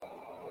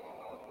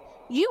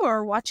You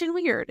are watching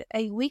WYRD,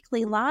 a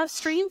weekly live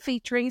stream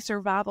featuring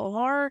survival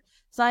horror,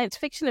 science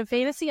fiction, and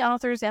fantasy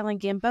authors Alan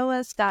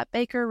Gamboa, Scott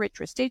Baker, Rich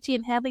Restucci,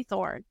 and Hadley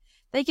Thorne.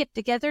 They get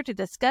together to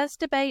discuss,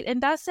 debate, and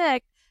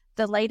dissect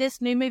the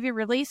latest new movie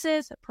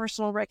releases,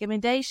 personal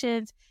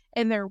recommendations,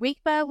 and their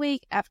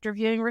week-by-week after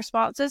viewing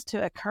responses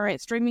to a current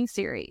streaming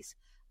series.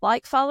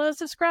 Like, follow, and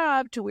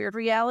subscribe to WYRD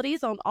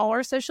Realities on all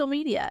our social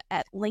media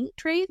at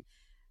Linktree.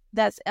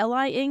 That's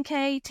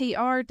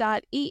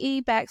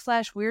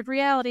linktr.ee/WYRD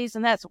Realities,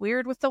 and that's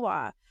WYRD with the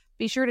Y.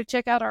 Be sure to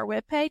check out our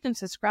webpage and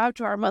subscribe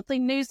to our monthly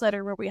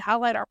newsletter where we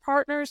highlight our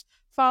partners,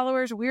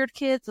 followers, WYRD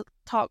kids,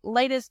 talk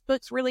latest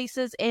books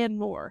releases, and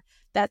more.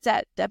 That's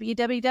at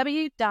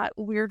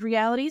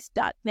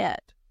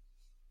www.weirdrealities.net.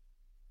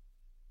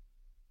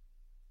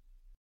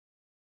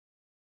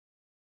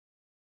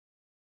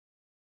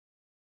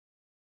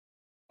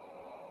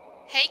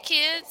 Hey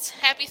kids,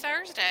 happy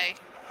Thursday.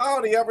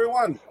 Howdy,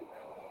 everyone.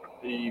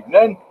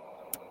 Evening.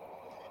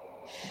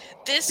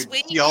 This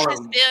week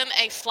has been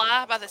a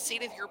fly by the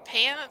seat of your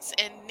pants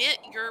and knit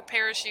your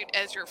parachute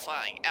as you're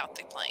flying out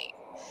the plane.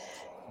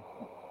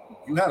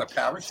 You had a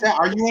parachute? Yeah,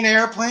 are you in an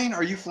airplane?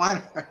 Are you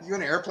flying? Are you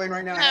in an airplane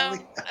right now, No,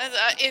 Hadley?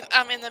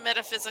 I'm in the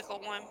metaphysical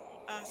one.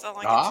 That's all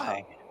I can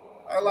say.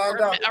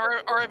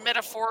 Or a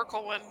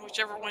metaphorical one,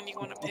 whichever one you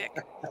want to pick.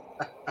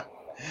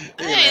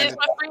 Hey, it's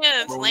my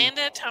friends,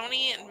 Landa,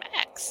 Tony, and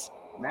Max.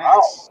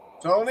 Max.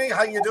 Tony,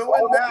 how you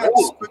doing, Max?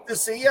 Good to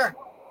see you.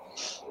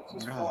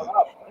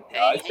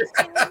 Hey.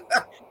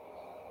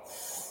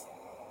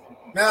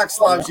 Max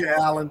loves you,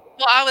 Alan.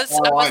 Well, I was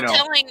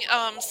telling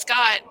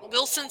Scott,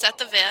 Wilson's at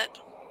the vet,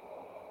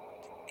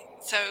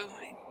 so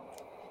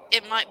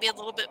it might be a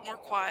little bit more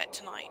quiet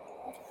tonight.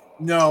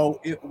 No,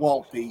 it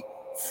won't be.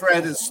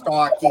 Fred is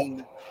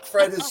stalking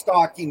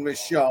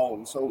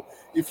Michonne. So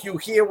if you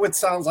hear what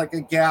sounds like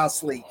a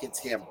gas leak, it's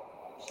him.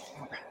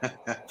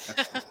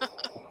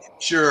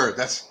 Sure,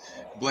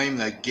 blame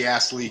the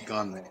gas leak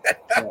on the.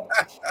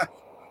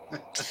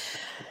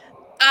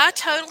 I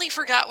totally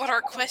forgot what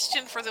our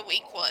question for the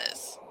week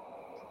was.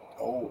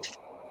 Oh.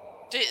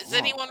 Does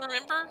anyone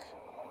remember?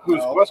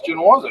 Whose question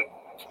was it?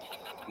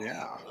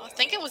 Yeah. I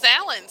think it was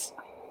Alan's.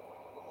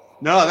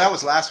 No, that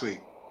was last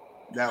week.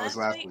 That was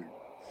last week.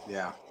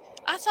 Yeah.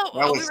 I thought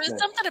we were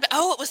something about.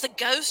 Oh, it was the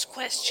ghost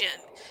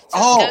question.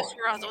 So ghost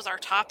was our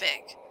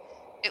topic.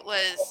 It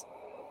was,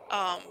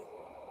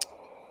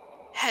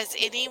 has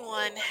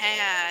anyone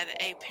had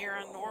a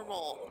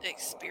paranormal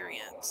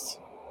experience?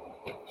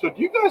 So,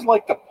 do you guys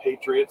like the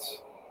Patriots?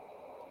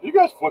 Are you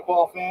guys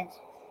football fans?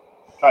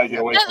 Trying to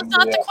get away from that's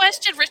not the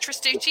question, Rich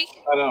Restucci.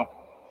 I know.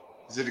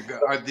 Did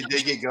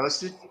they get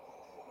ghosted?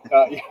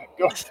 Yeah,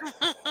 ghosted.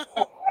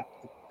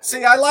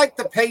 See, I like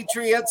the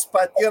Patriots,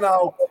 but,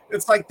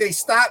 it's like they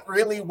start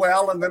really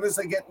well, and then as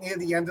they get near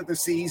the end of the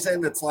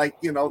season, it's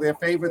like, their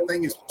favorite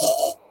thing is...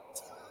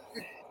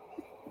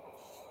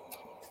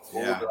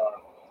 Yeah.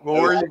 Well,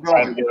 where are you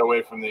going? To get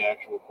away from the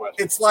actual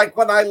question. It's like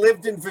when I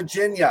lived in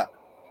Virginia,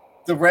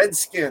 the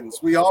Redskins,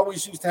 we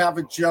always used to have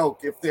a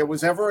joke. If there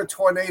was ever a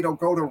tornado,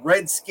 go to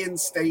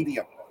Redskins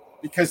Stadium,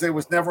 because there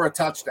was never a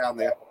touchdown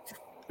there.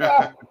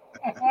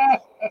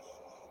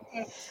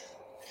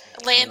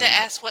 Landa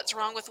asked what's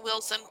wrong with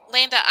Wilson.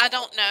 Landa, I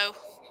don't know.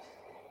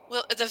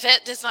 Well, the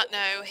vet does not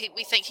know.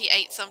 We think he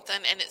ate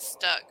something and it's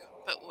stuck,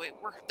 but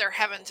they're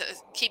having to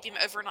keep him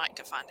overnight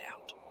to find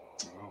out.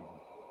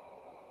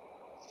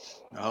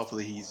 Now,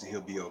 hopefully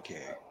he'll be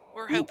okay.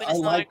 We're hoping it's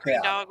not a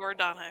green dog or a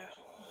dono.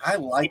 I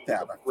like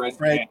that.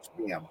 Fred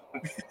Jam.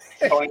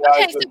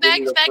 Okay, so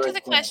back to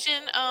the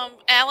question.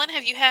 Alan,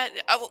 have you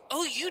had?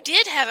 Oh, you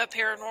did have a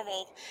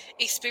paranormal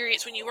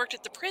experience when you worked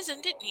at the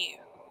prison, didn't you?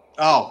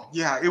 Oh,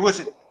 yeah. It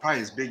wasn't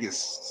probably as big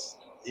as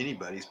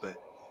anybody's, but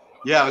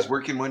yeah, I was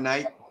working one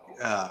night,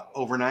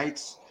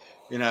 overnights,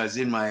 and I was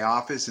in my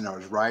office and I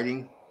was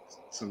writing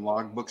some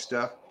logbook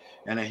stuff,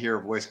 and I hear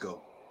a voice go,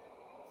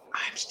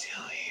 "I'm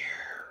still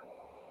here,"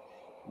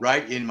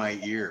 right in my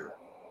ear.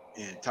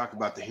 And talk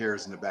about the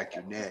hairs in the back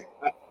of your neck.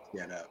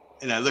 Get up.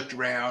 And I looked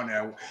around,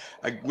 and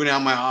I went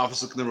out of my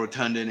office, looked in the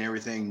rotunda and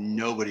everything.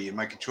 Nobody. And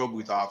my control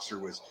booth officer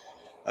was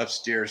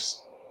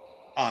upstairs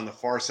on the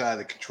far side of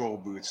the control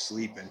booth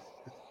sleeping.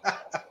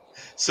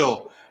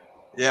 So,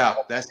 yeah,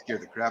 that scared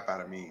the crap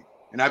out of me.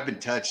 And I've been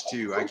touched,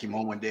 too. I came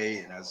home one day,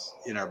 and I was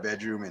in our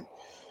bedroom, and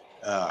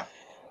I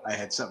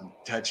had something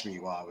touch me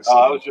while I was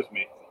sleeping. It was just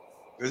me.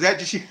 Was that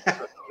just you?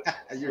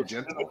 You're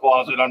gentle. In the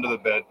closet under the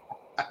bed.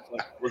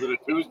 Was it a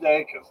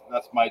Tuesday? Because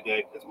that's my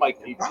day. It's my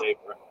cheat day.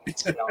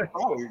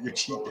 Probably your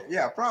cheat day.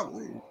 Yeah,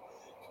 probably.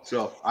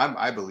 So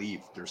I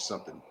believe there's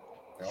something.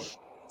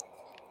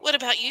 What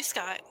about you,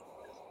 Scott?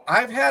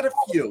 I've had a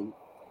few.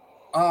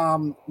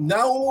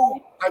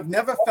 No, I've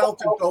never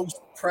felt a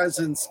ghost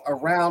presence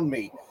around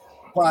me.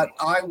 But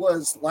I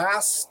was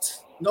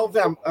last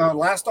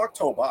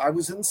October, I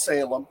was in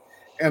Salem,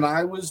 and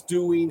I was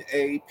doing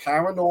a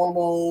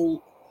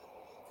paranormal.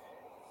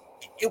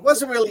 It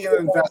wasn't really an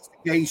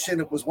investigation.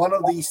 It was one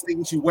of these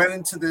things. You went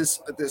into this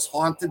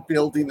haunted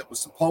building that was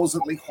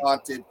supposedly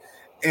haunted,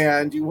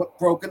 and you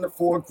broke into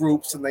 4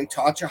 groups, and they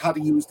taught you how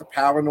to use the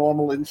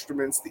paranormal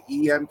instruments,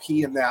 the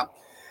EMP and that.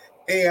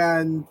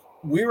 And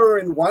we were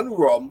in one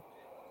room,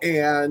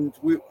 and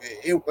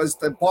it was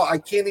I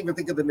can't even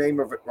think of the name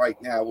of it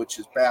right now, which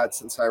is bad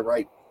since I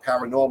write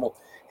paranormal.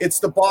 It's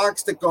the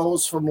box that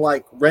goes from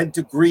like red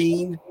to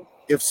green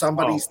if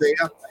somebody's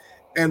there.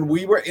 And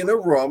we were in a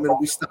room, and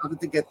we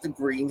started to get the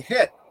green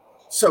hit.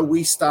 So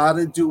we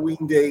started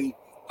doing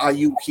are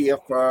you here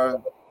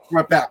for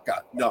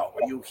Rebecca? No.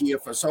 Are you here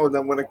for so? And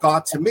then when it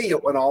got to me,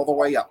 it went all the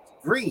way up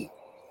to green.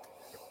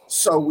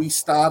 So I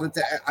started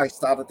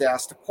to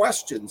ask the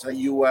questions. Are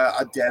you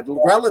a dead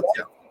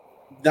relative?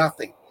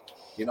 Nothing.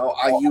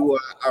 Are you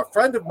a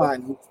friend of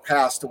mine who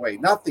passed away?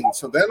 Nothing.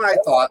 So then I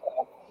thought,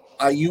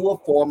 are you a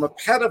former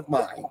pet of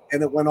mine?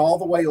 And it went all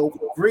the way over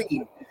to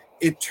green.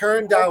 It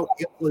turned out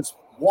it was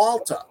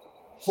Walter,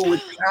 who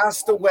had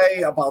passed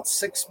away about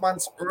 6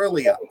 months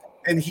earlier,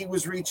 and he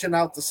was reaching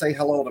out to say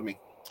hello to me.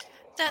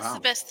 That's the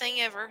best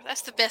thing ever.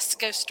 That's the best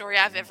ghost story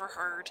I've ever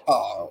heard.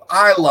 Oh,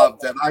 I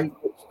loved it.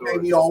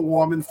 Made me all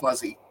warm and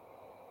fuzzy.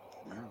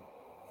 Wow.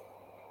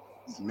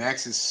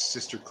 Max's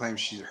sister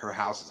claims her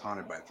house is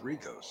haunted by 3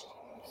 ghosts.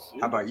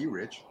 How about you,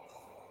 Rich?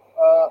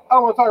 I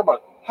want to talk about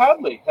it.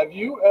 Hadley, have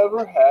you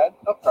ever had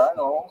a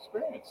paranormal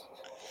experience?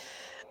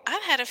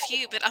 I've had a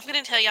few, but I'm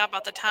going to tell you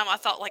about the time I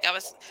thought like I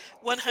was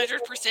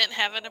 100%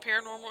 having a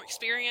paranormal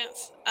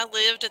experience. I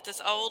lived at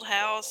this old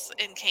house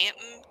in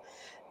Canton.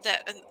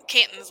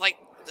 Canton's like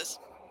this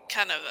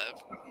kind of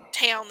a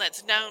town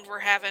that's known for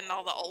having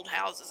all the old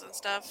houses and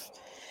stuff.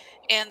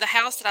 And the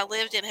house that I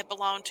lived in had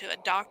belonged to a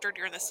doctor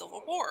during the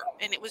Civil War,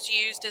 and it was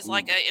used as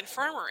like an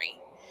infirmary.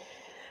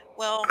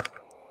 Well,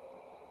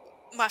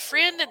 my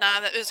friend and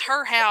I, that was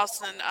her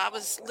house, and I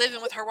was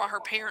living with her while her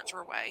parents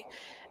were away.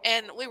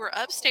 And we were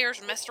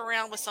upstairs messing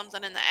around with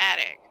something in the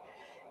attic.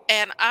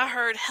 And I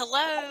heard,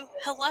 hello,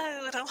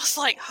 hello. And I was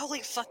like,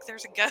 holy fuck,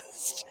 there's a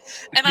ghost.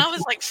 And I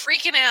was like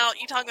freaking out.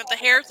 You talking about the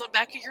hairs on the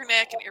back of your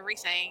neck and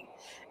everything.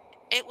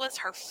 It was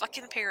her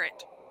fucking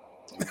parrot.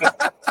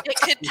 It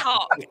could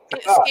talk.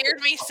 It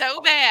scared me so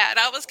bad.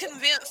 I was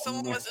convinced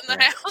someone was in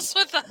the house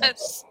with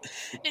us.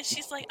 And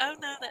she's like, oh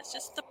no, that's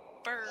just the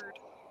bird.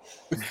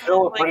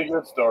 Still a pretty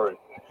good story.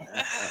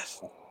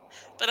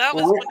 But I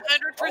was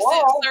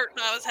 100% certain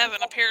I was having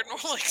a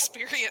paranormal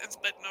experience,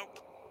 but nope.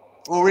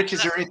 Well, Rich,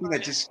 is there anything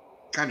that just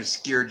kind of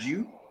scared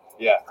you?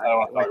 Yeah, I don't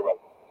want to talk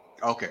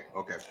about it.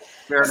 Okay.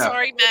 Fair enough.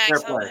 Sorry,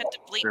 Max. I had to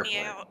bleep me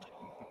out.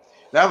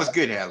 That was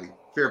good, Hadley.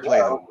 Fair play.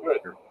 Yeah,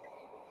 good.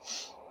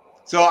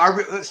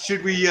 So,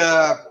 should we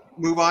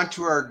move on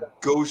to our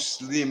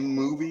ghostly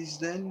movies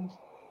then?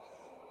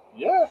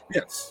 Yeah.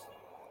 Yes.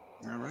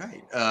 All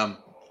right.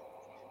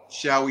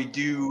 Shall we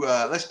do?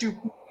 Let's do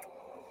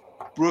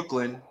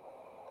Brooklyn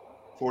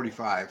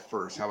 45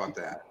 first. How about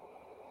that?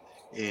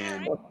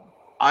 And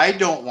I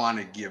don't want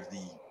to give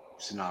the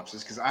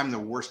synopsis because I'm the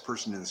worst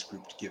person in this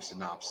group to give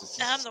synopsis.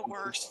 I'm the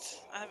worst.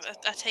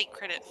 I take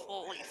credit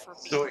fully for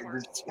being the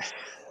worst.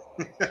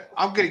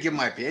 I'm going to give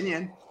my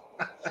opinion.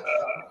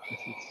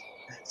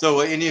 So,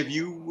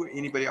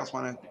 anybody else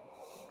want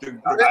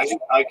to?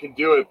 I can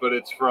do it, but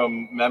it's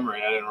from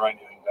memory. I didn't write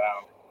anything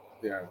down.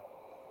 Yeah.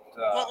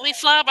 Well, we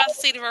fly by the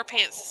seat of our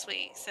pants this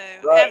week, so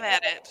have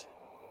at it.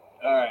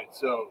 All right,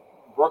 so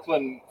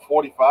Brooklyn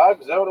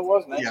 45, is that what it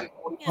was?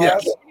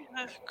 1945?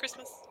 Yeah.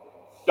 Christmas.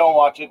 Don't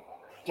watch it.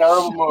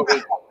 Terrible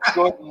movie.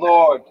 Good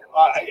Lord.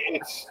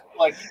 It's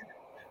like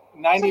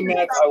 90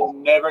 minutes I will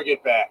never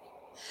get back.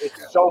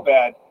 It's so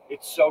bad.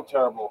 It's so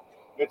terrible.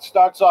 It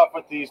starts off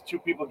with these 2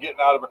 people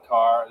getting out of a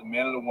car, a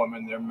man and a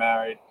woman. They're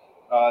married.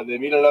 They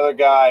meet another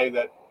guy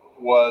that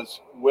was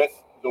with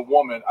the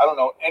woman. I don't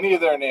know any of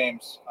their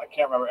names. I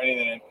can't remember any of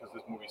their names because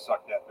this movie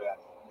sucked that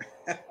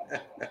bad.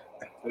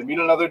 They meet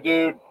another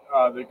dude.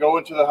 They go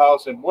into the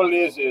house, and what it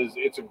is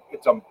it's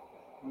a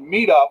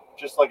meetup,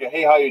 just like a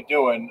hey, how you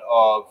doing,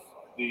 of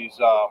these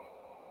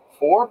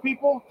 4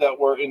 people that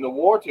were in the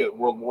war together,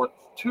 World War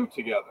II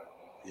together.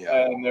 Yeah.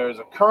 And there's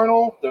a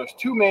colonel. There's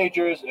 2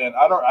 majors, and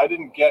I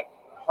didn't get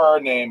her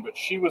name, but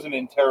she was an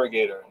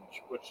interrogator,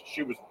 which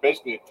she was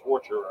basically a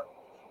torturer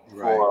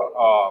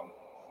for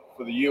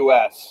the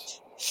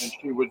U.S. And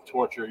she would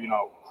torture,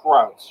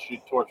 crowds.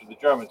 She'd torture the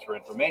Germans for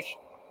information.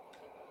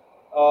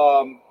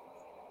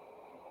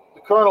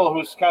 The colonel,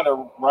 who's kind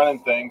of running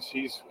things,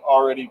 he's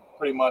already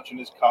pretty much in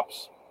his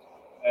cups.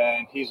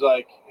 And he's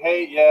like,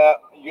 hey, yeah,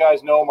 you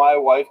guys know my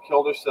wife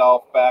killed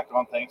herself back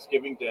on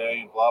Thanksgiving Day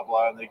and blah,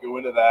 blah. And they go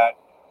into that.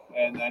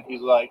 And then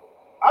he's like,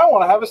 I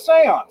want to have a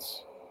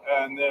seance.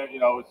 And they're,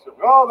 it's,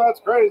 oh, that's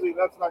crazy.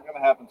 That's not going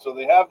to happen. So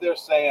they have their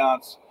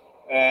seance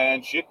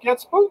and shit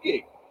gets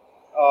spooky.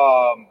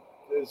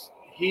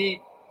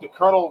 The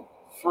colonel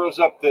throws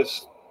up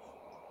this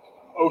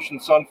ocean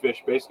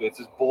sunfish, basically. It's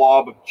this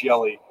blob of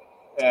jelly.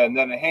 And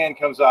then a hand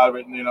comes out of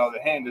it, and, the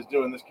hand is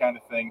doing this kind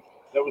of thing.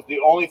 That was the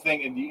only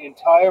thing in the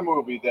entire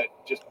movie that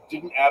just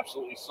didn't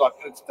absolutely suck.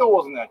 And it still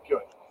wasn't that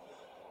good.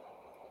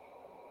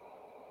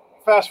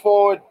 Fast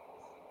forward,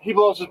 he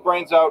blows his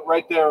brains out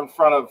right there in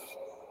front of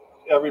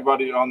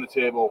everybody on the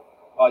table.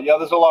 Yeah,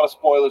 there's a lot of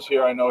spoilers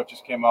here. I know it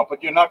just came out,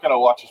 but you're not going to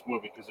watch this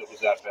movie because it was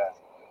that bad.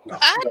 No.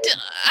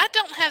 I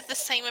don't have the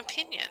same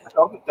opinion.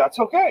 That's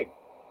okay.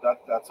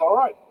 That's all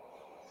right.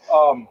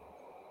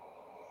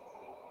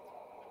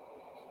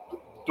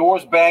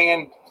 Doors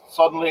banging.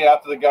 Suddenly,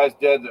 after the guy's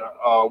dead,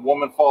 a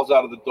woman falls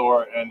out of the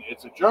door, and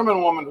it's a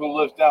German woman who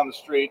lives down the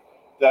street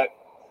that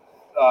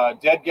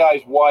dead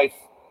guy's wife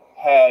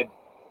had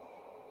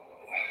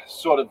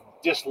sort of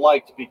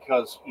disliked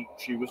because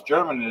she was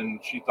German and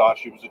she thought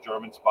she was a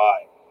German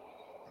spy.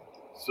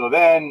 So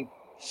then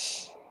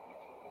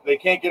they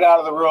can't get out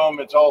of the room.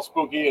 It's all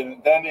spooky.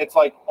 And then it's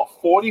like a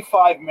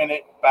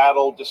 45-minute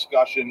battle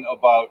discussion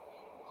about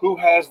who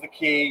has the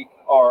key,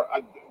 or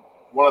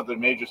one of the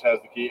majors has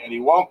the key, and he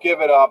won't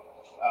give it up.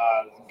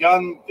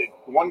 Gun.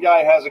 One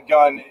guy has a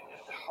gun.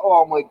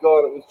 Oh my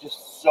God! It was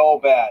just so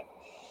bad.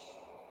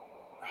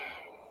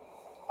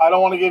 I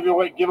don't want to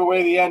give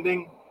away the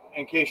ending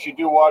in case you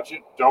do watch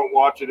it. Don't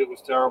watch it. It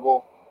was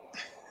terrible.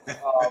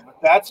 But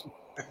that's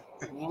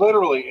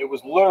it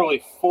was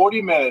literally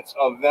 40 minutes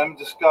of them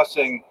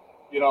discussing,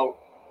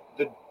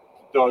 the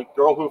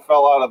girl who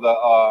fell out of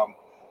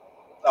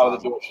the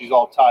door. She's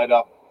all tied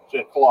up.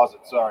 Closet.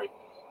 Sorry.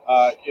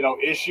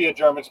 Is she a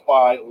German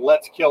spy?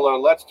 Let's kill her.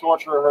 Let's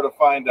torture her to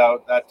find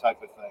out, that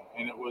type of thing.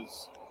 And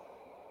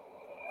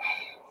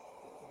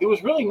there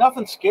was really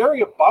nothing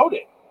scary about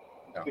it.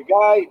 No.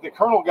 The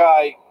Colonel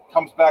guy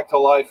comes back to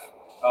life,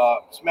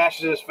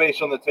 smashes his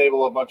face on the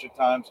table a bunch of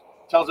times,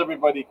 tells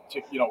everybody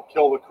to,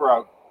 kill the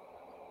crowd.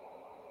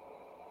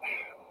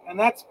 And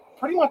that's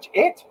pretty much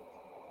it.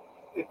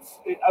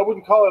 I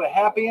wouldn't call it a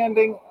happy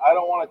ending. I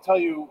don't want to tell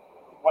you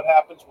what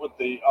happens with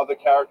the other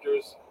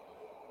characters.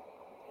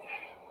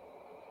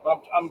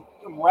 But I'm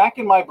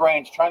racking my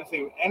brains trying to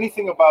think of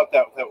anything about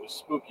that was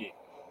spooky.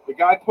 The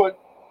guy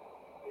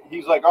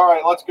he's like, all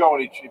right, let's go.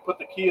 And he put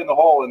the key in the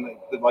hole, and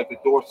the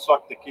door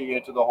sucked the key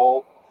into the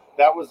hole.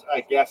 That was, I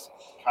guess,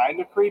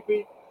 kind of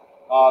creepy.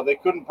 They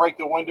couldn't break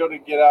the window to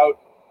get out.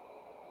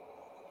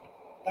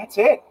 That's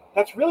it.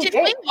 That's really it.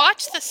 Did we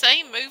watch the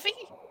same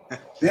movie?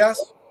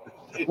 Yes.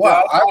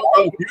 Well, I don't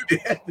know if you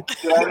did.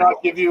 Did I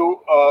not give you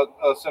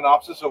a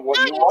synopsis of what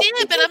you watched? No, you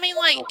did, but I mean,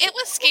 it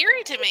was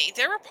scary to me.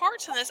 There were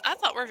parts in this I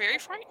thought were very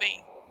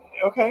frightening.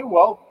 Okay,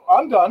 well,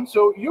 I'm done,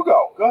 so you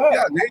go. Go ahead.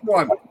 Yeah, name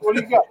one. What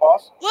do you got,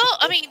 boss? Well,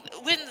 I mean,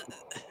 when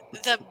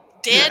the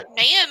dead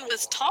man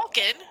was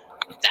talking,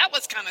 that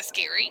was kind of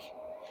scary.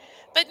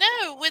 But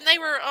no, when they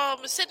were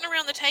sitting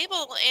around the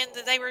table and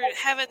they were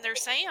having their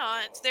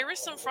seance, there was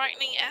some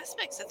frightening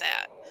aspects of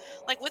that.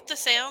 Like with the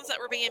sounds that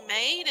were being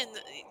made and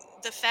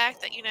the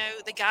fact that,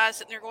 the guys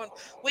sitting there going,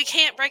 we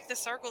can't break the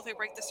circle. If we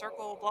break the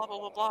circle, blah, blah,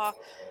 blah, blah.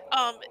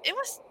 It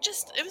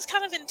was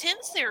kind of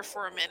intense there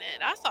for a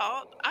minute.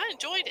 I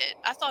enjoyed it.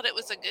 I thought it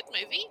was a good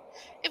movie.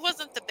 It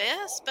wasn't the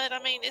best, but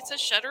I mean, it's a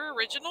Shudder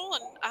original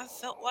and I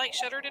felt like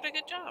Shudder did a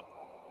good job.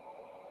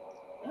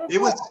 It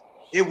was.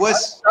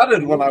 I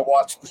shuddered when I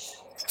watched it.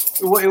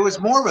 It was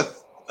more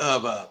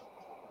of a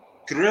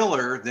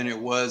thriller than it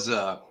was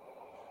a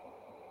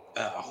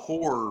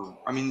horror.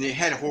 I mean, they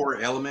had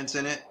horror elements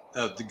in it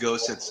of the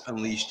ghost that's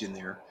unleashed in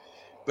there,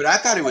 but I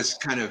thought it was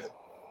kind of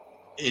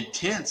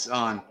intense.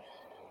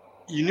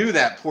 You knew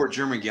that poor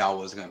German gal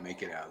wasn't going to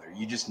make it out of there.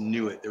 You just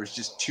knew it. There was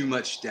just too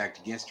much stacked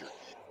against her,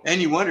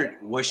 and you wondered,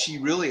 was she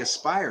really a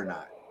spy or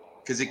not?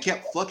 Because it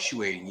kept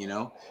fluctuating.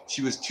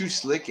 She was too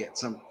slick at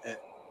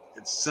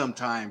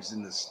sometimes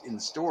in the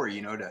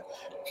story,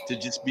 to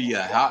just be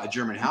a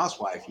German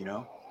housewife,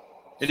 and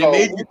it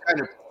made you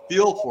kind of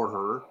feel for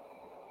her,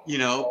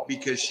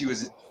 because she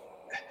was,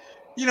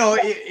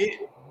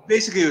 it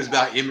basically was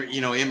about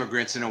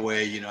immigrants in a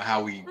way,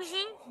 how we,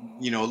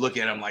 look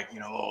at them like,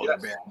 they're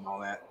bad and all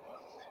that.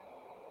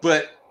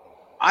 But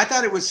I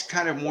thought it was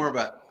kind of more of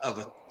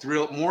a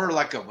thrill, more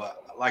like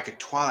a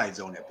Twilight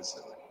Zone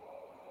episode.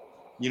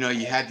 You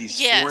had these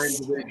four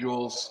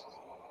individuals.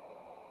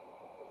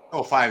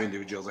 Oh, 5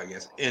 individuals, I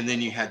guess. And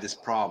then you had this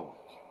problem.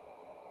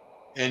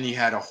 And you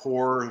had a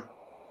horror,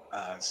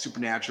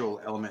 supernatural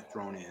element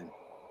thrown in.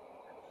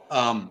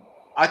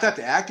 I thought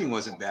the acting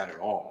wasn't bad at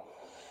all.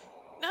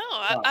 No,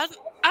 like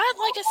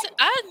I said,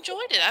 I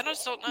enjoyed it. I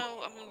just don't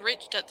know. I mean,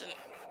 Rich doesn't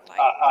like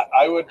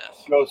I would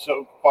go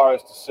so far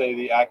as to say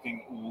the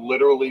acting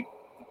literally,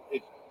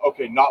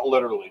 not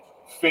literally,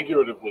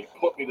 figuratively,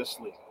 put me to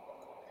sleep.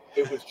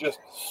 It was just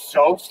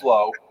so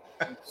slow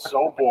and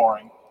so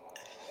boring.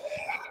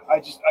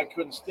 I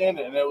couldn't stand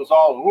it, and it was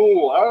all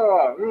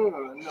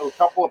and there were a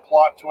couple of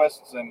plot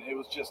twists, and it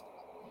was just.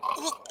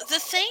 Well, the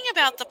thing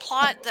about the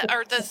plot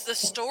or the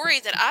story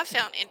that I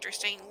found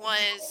interesting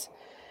was,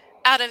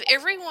 out of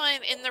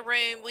everyone in the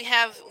room, we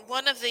have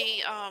one of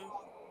the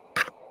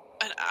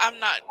and I'm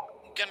not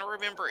gonna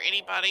remember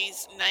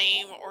anybody's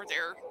name or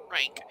their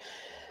rank.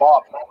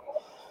 Bob.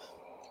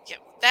 Yeah,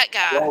 that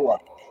guy.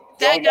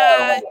 That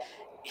guy.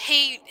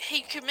 He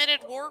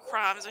committed war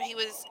crimes, or he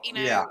was,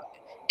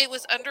 It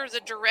was under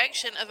the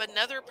direction of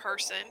another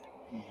person,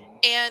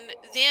 and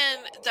then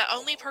the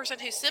only person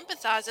who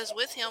sympathizes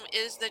with him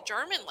is the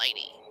German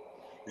lady.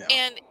 Yeah.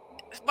 And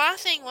my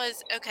thing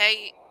was,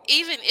 okay,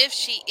 even if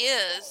she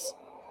is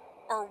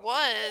or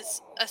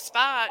was a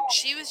spy,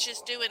 she was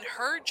just doing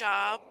her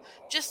job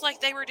just like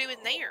they were doing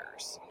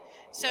theirs.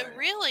 So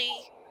really,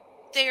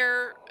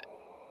 their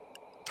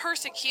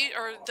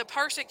the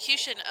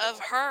persecution of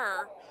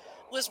her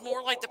was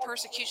more like the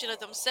persecution of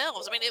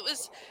themselves. I mean, it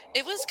was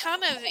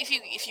kind of, if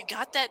you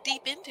got that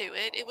deep into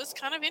it, it was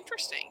kind of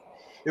interesting.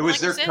 It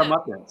was their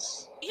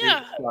comeuppance.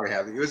 Yeah.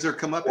 It was their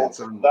comeuppance.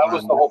 That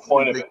was the whole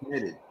point of it.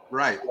 Committed.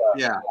 Right.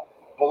 Yeah.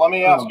 Well, let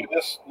me ask you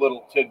this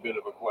little tidbit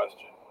of a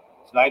question.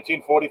 It's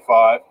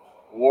 1945.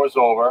 War's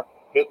over.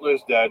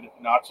 Hitler's dead.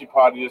 Nazi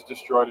party is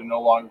destroyed and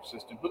no longer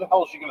existent. Who the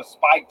hell is she going to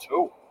spy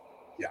to?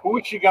 Yeah. Who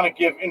is she going to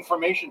give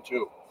information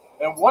to?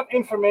 And what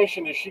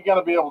information is she going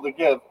to be able to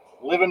give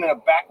living in a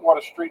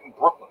backwater street in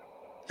Brooklyn?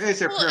 It's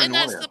their paranoia. And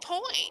that's the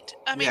point.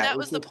 I mean, that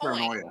was the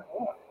point. Paranoia.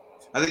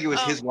 I think it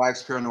was his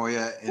wife's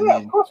paranoia. And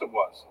of course it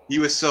was.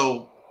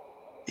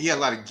 He had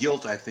a lot of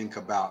guilt, I think,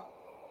 about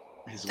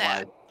his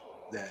wife.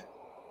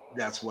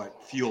 That's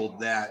what fueled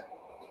that.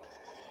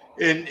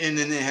 And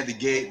then they had the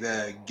guy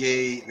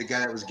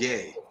that was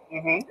gay.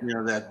 Mm-hmm. You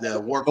know, that the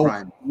war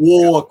crime.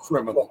 War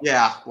criminal.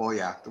 Yeah. Well,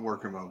 yeah, the war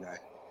criminal guy.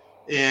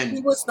 And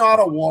he was not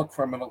a war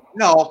criminal.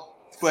 No,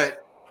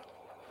 but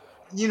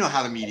you know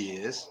how the media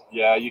is.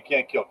 Yeah, you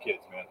can't kill kids,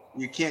 man.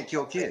 You can't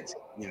kill kids,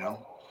 you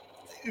know.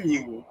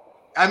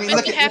 I mean,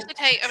 look, you have to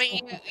take. I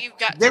mean, you've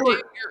got to do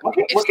your.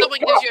 If someone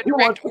gives you a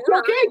direct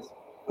order.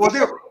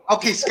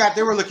 Well, Scott,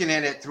 they were looking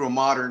at it through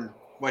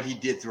what he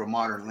did through a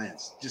modern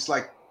lens, just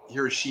like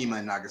Hiroshima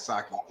and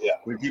Nagasaki. Yeah.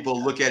 When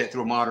people look at it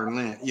through a modern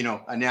lens, you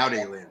know, a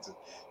nowadays lens.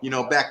 You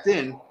know, back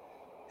then,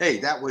 hey,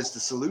 that was the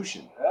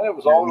solution. Yeah, it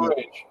was all the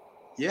rage.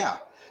 Yeah.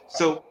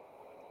 So,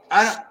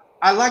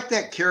 I like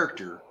that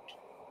character,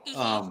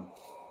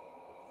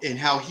 and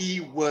how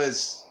he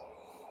was,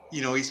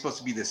 you know, he's supposed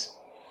to be this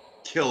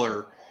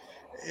killer,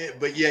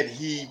 but yet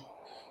he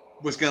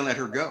was going to let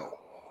her go.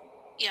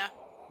 Yeah.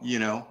 You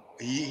know,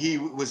 she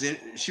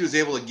was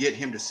able to get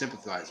him to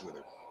sympathize with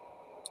her.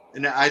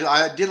 And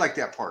I did like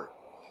that part.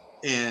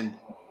 And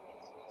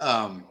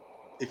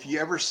if you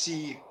ever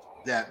see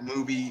that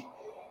movie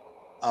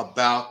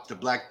about the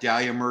Black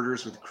Dahlia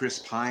murders with Chris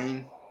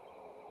Pine,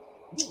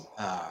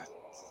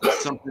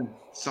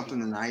 something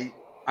the night.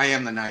 I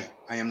am the night.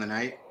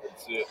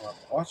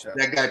 Watch that.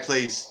 That guy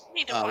plays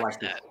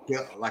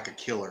like a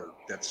killer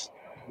that's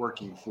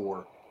working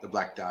for the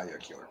Black Dahlia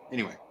killer.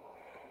 Anyway,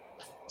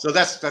 so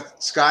that's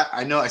Scott.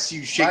 I see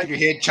you shaking your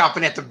head,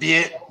 chomping at the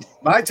bit.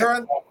 My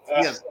turn.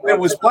 Yes. There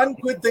was one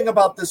good thing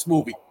about this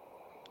movie.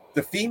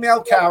 The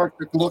female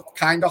character looked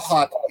kind of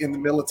hot in the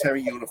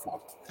military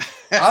uniform.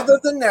 Other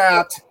than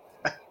that,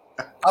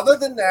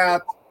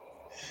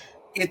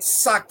 it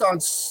sucked on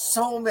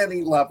so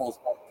many levels.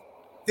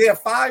 They're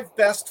 5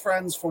 best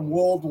friends from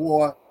World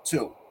War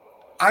II.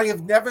 I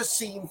have never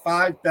seen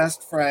 5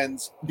 best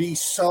friends be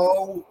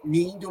so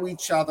mean to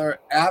each other,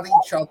 at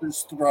each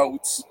other's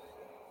throats.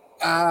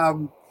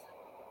 You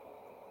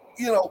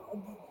know,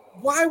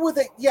 why were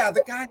they? Yeah,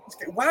 the guy.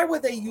 Why were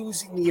they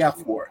using the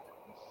F word?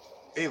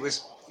 It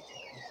was.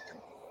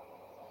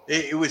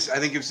 I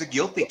think it was the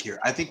guilt they carried.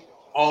 I think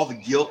all the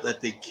guilt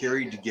that they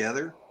carried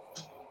together.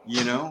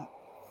 You know.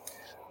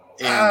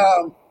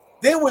 And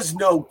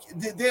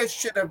there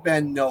should have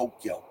been no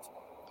guilt.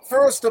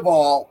 First of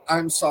all,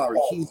 I'm sorry,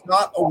 he's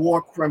not a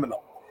war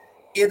criminal.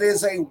 It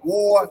is a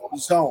war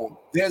zone.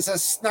 There's a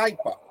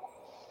sniper.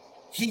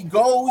 He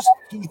goes,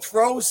 he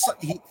throws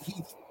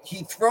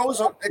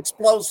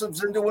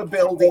explosives into a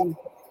building,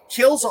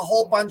 kills a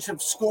whole bunch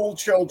of school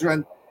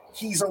children.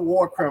 He's a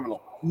war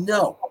criminal.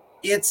 No,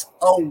 it's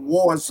a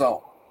war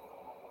zone.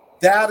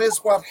 That is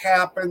what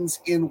happens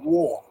in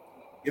war.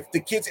 If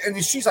the kids,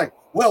 and she's like,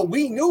 well,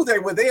 we knew they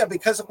were there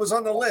because it was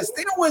on the list.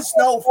 There was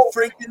no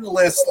freaking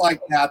list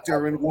like that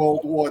during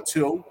World War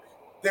II.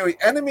 The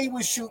enemy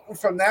was shooting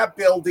from that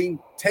building,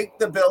 take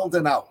the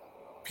building out,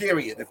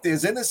 period. If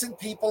there's innocent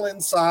people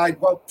inside,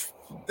 well,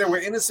 there were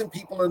innocent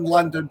people in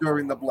London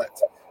during the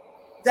Blitz.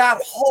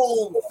 That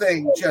whole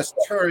thing just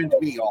turned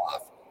me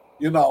off.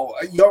 You know,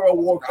 you're a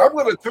war. I'm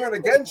going to turn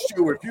against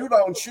you if you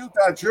don't shoot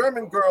that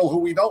German girl who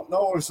we don't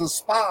know is a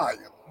spy.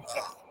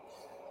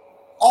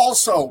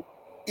 Also,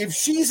 if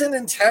she's an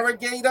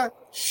interrogator,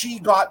 she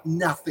got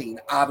nothing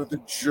out of the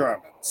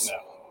Germans. No.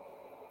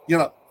 You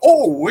know,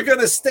 oh, we're going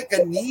to stick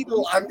a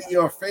needle under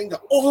your finger.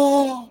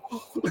 Oh,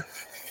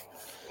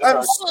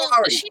 I'm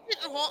sorry. She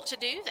didn't want to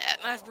do that.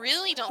 And I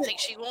really don't think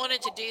she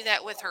wanted to do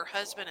that with her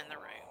husband in the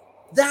room.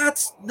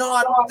 That's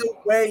not the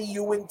way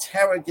you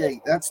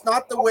interrogate. That's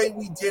not the way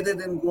we did it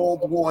in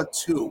World War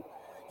II.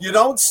 You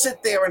don't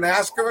sit there and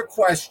ask her a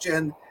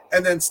question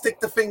and then stick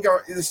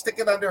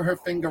it under her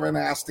finger and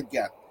ask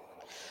again.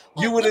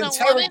 Well, you would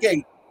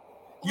interrogate.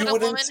 Would a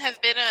woman have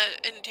been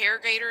an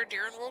interrogator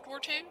during World War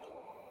II?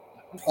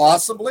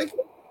 Possibly.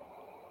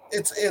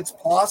 It's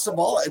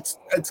possible.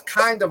 It's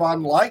kind of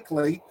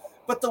unlikely.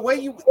 But the way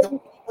you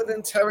would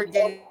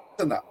interrogate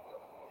enough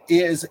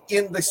is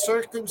in the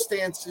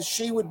circumstances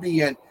she would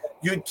be in.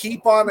 You'd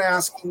keep on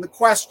asking the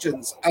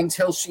questions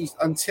until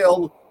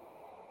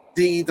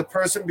the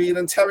person being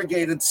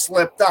interrogated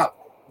slipped up,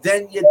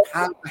 then you'd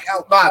pound the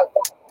hell, not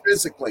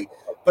physically,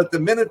 but the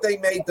minute they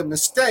made the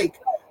mistake,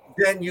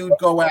 then you'd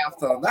go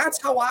after them.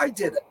 That's how I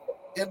did it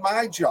in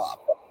my job,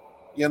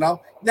 you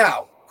know.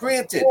 Now,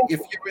 granted, if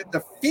you're in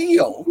the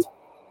field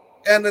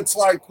and it's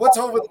like, what's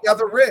over the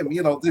other rim?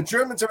 You know, the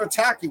Germans are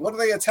attacking. What are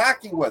they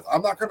attacking with?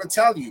 I'm not going to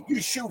tell you.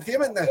 You shoot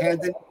him in the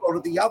head, then you go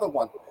to the other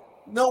one.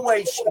 No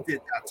way she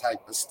did that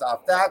type of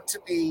stuff. That, to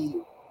me,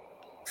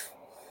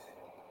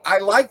 I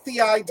like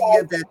the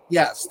idea that,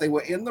 yes, they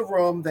were in the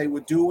room, they were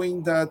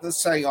doing the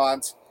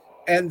seance,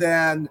 and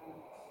then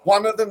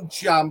one of them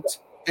jumped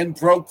and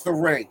broke the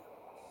ring.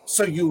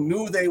 So you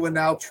knew they were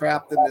now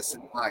trapped in this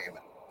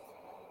environment.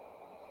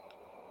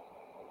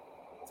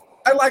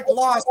 I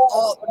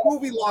the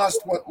movie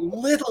lost what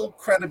little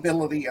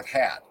credibility it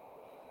had.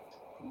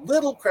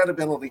 Little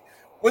credibility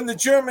when the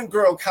German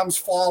girl comes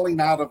falling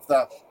out of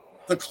the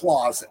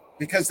closet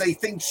because they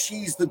think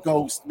she's the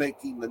ghost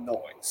making the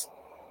noise.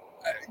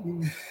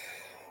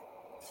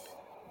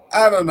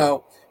 I don't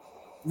know.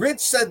 Rich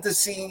said the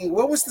scene.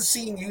 What was the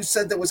scene you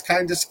said that was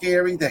kind of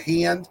scary? The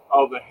hand?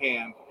 Oh, the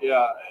hand.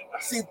 Yeah.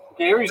 See,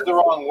 scary's the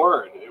wrong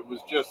word. It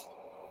was just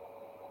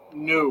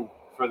new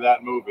for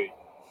that movie.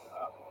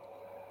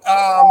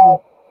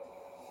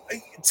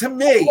 To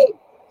me,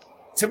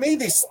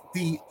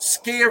 the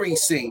scary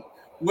scene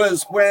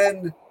was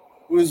when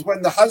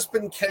the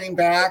husband came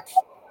back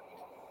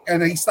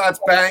and he starts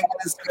banging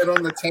his head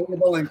on the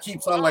table and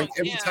keeps on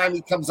every time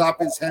he comes up,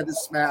 his head is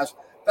smashed.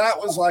 That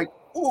was like,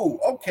 ooh,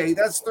 okay,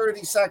 that's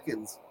 30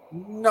 seconds.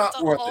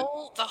 Not worth it.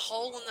 The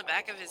hole in the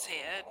back of his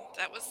head.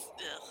 That was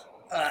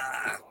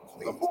a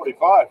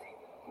 45.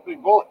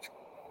 Big bullet.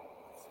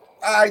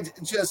 I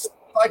just,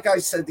 like I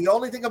said, the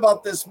only thing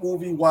about this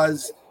movie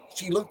was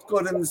she looked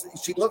good in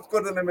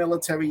a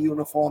military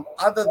uniform.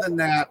 Other than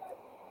that,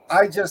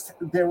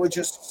 there was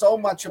just so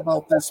much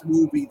about this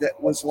movie that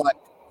was like,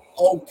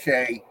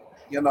 okay,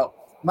 you know,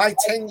 my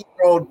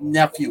 10-year-old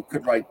nephew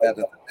could write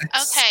better than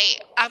this. Okay,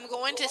 I'm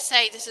going to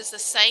say this is the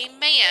same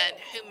man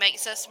who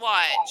makes us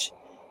watch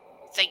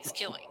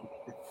Thanksgiving.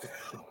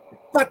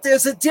 But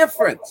there's a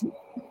difference.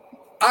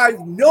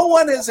 No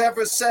one has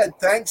ever said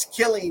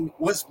Thanksgiving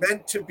was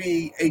meant to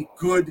be a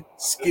good,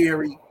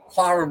 scary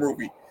horror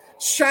movie.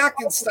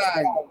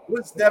 Schockenstein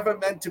was never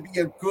meant to be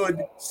a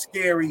good,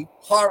 scary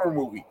horror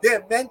movie.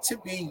 They're meant to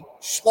be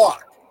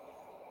schlock.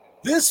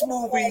 This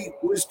movie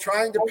was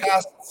trying to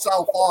pass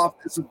itself off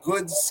as a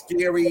good,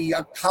 scary,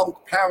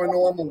 occult,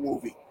 paranormal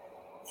movie.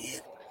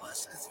 It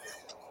wasn't.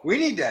 We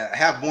need to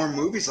have more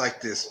movies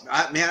like this.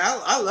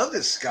 I love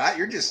this, Scott.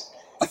 You're just...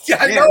 Yeah,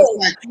 I know.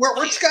 Like,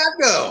 where'd Scott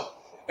go?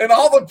 And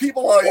all the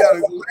people,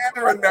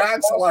 Lander and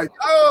Max are like,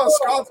 oh,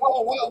 Scott's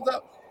all wound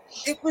up.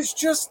 It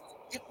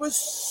was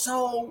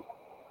so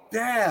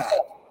bad.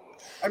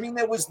 I mean,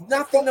 there was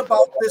nothing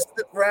about this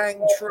that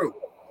rang true.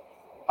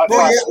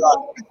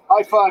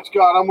 High five,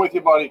 Scott. I'm with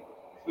you, buddy.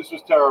 This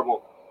was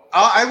terrible.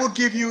 I will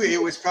give you,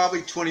 it was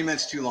probably 20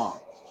 minutes too long.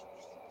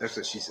 That's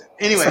what she said.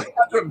 Anyway.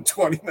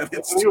 20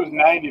 minutes. It was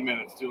 90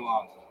 minutes too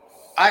long.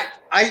 I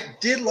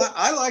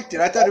liked it.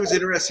 I thought it was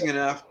interesting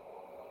enough.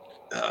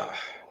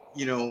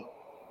 You know.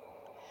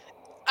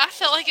 I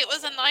felt like it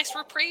was a nice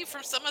reprieve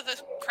from some of the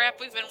crap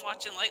we've been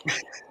watching lately.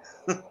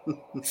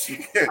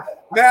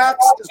 Max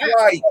is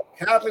right.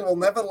 Hadley will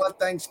never let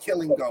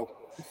Thanksgiving go.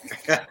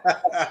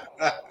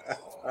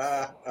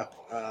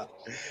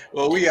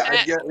 Well,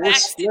 we'll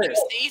split.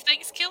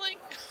 Thanksgiving.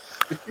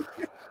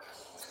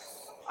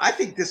 I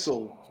think this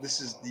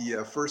is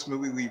the first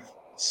movie we've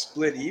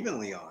split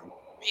evenly on.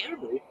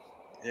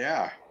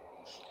 Yeah.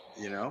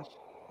 You know.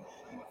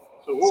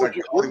 So what would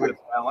you give it,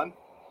 Alan?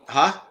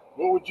 Huh?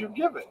 What would you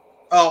give it?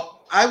 Oh,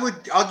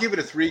 I'll give it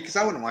a 3 because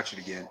I wouldn't watch it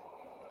again.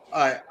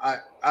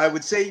 I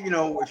would say, you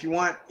know, if you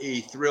want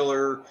a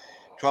thriller,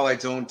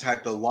 Twilight Zone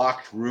type of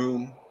locked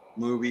room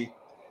movie,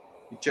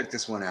 you check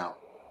this one out.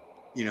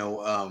 You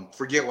know,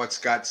 forget what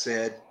Scott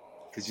said,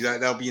 because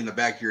that'll be in the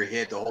back of your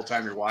head the whole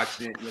time you're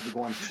watching it. You'll be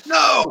going,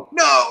 no.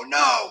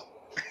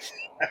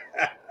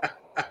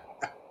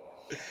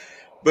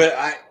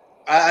 But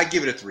I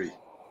give it a 3,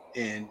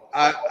 and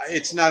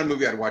it's not a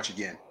movie I'd watch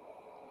again.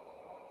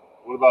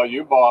 What about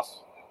you,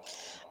 boss?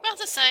 About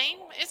the same.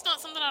 It's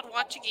not something I'd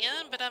watch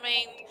again, but I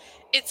mean,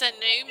 it's a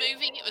new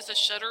movie. It was a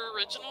Shudder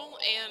original,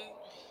 and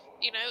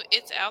you know,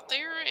 it's out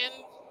there,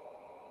 and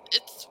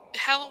it's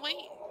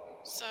Halloween.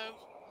 So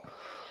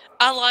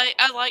I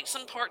like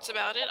some parts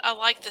about it. I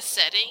like the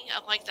setting.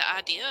 I like the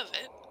idea of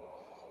it.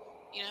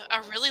 You know, I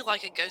really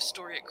like a ghost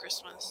story at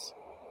Christmas.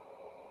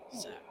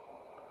 So,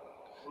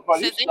 what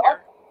about you,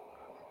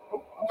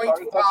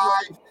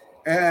 0.5,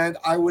 and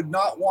I would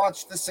not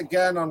watch this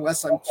again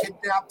unless I'm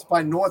kidnapped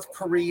by North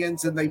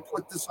Koreans and they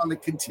put this on a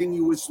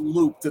continuous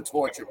loop to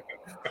torture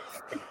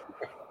me.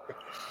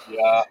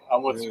 Yeah,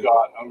 I'm with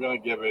Scott. I'm going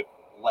to give it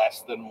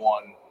less than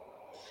 1.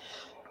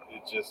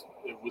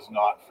 It was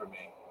not for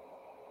me.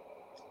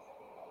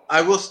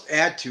 I will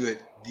add to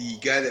it, the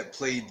guy that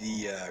played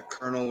the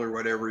colonel or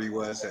whatever he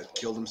was that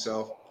killed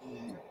himself,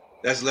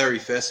 that's Larry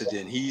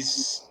Fessenden.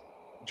 He's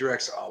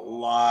directs a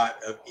lot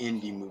of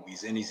indie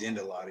movies, and he's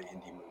into a lot of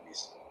indie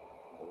movies.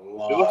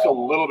 He looks a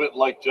little bit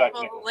like Jack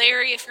Nicholson.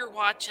 Larry, if you're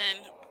watching,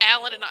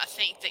 Alan did not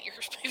think that your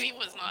movie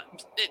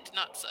did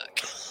not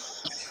suck.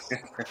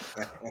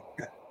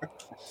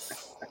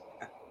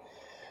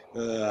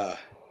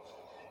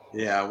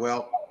 Yeah,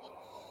 well.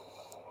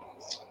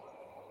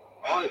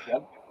 All right,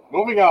 then.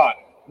 Moving on.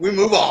 We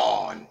move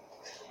on.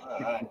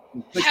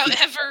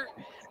 However,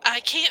 I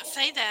can't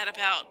say that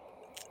about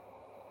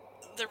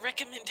the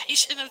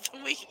recommendation of the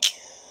week.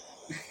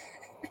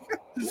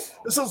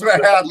 This is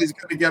where Hadley's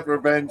going to get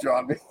revenge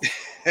on me.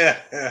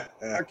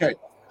 Okay.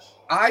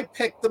 I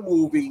picked the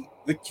movie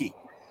The Keep.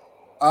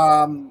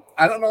 I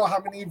don't know how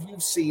many of you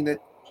have seen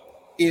it.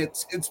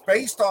 It's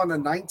based on a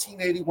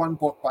 1981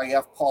 book by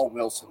F. Paul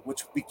Wilson,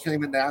 which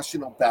became a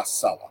national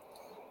bestseller.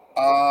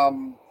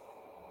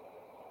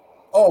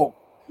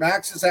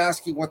 Max is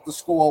asking what the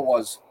score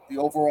was, the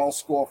overall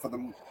score for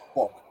the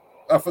book,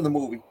 for the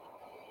movie.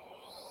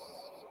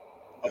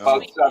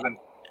 About 7.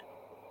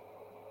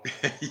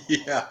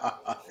 Yeah.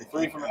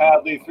 3 from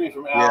Hadley, 3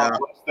 from Alan,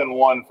 less than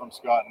 1 from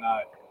Scott and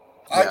I.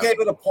 I gave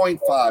it a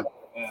 0.5.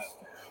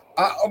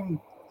 Yeah.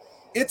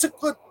 It's a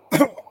good.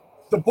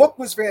 The book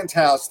was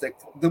fantastic.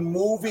 The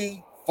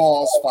movie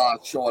falls far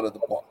short of the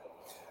book.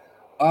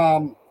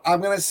 I'm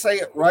going to say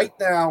it right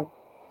now.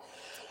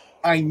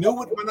 I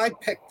knew it when I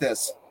picked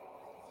this.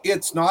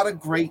 It's not a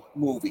great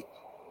movie.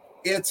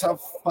 It's a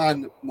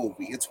fun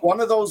movie. It's one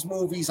of those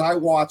movies I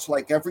watch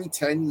like every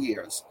 10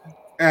 years.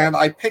 And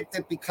I picked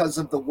it because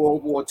of the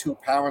World War II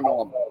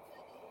paranormal.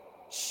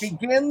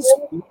 Begins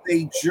with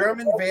a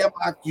German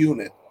Wehrmacht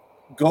unit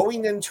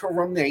going into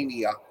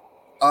Romania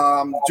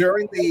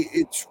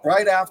it's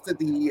right after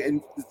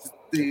the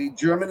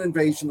German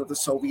invasion of the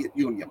Soviet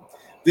Union.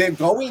 They're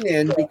going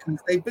in because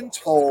they've been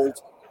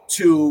told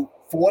to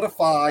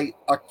fortify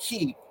a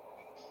keep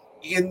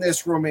in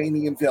this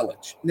Romanian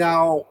village.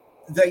 Now,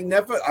 I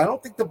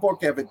don't think the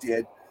book ever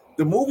did.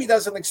 The movie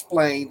doesn't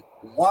explain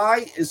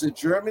why is a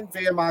German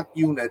Wehrmacht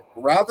unit,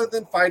 rather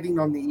than fighting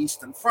on the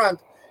Eastern Front,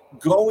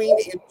 going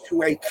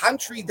into a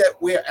country that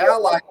we're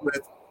allied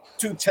with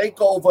to take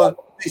over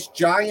this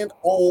giant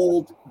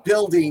old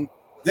building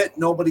that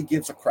nobody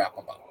gives a crap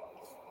about.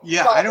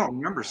 Yeah, I don't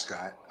remember,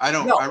 Scott. I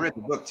read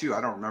the book too. I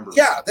don't remember.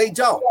 Yeah, they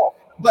don't.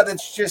 But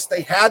it's just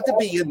they had to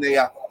be in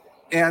there.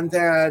 And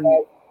then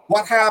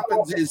what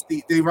happens is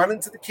they run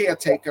into the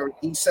caretaker, and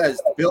he says,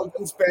 the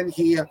building's been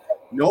here.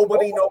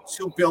 Nobody knows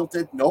who built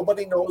it.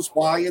 Nobody knows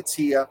why it's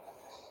here.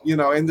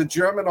 And the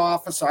German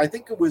officer, I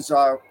think it was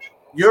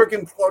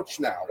Jürgen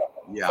Prochnow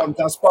from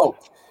Das Boot.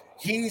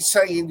 He's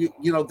saying,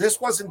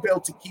 this wasn't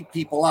built to keep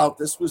people out.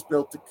 This was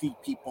built to keep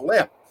people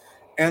in.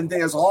 And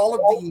there's all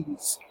of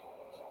these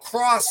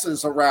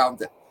crosses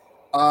around it.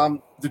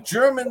 The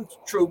German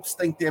troops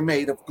think they're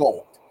made of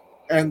gold.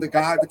 And the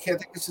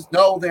caretaker says,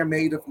 no, they're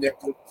made of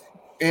nickel.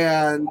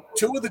 And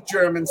 2 of the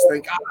Germans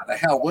think, the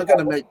hell, we're going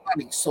to make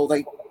money. So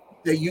they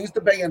use the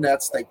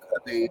bayonets. They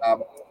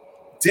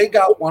dig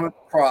out one of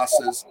the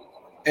crosses.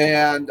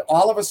 And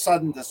all of a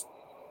sudden, this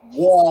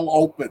wall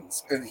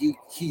opens, and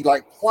he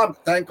like plummets.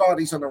 Thank God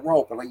he's on a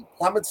rope, and he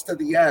plummets to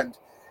the end,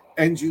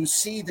 and you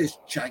see this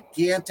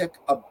gigantic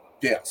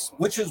abyss,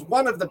 which is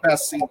one of the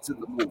best scenes in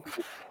the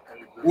movie,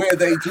 where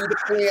they do the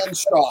plan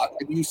shot,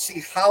 and you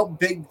see how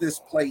big this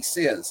place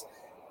is,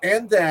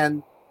 and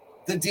then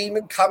the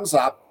demon comes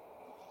up,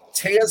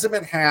 tears him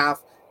in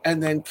half,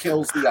 and then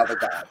kills the other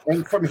guy.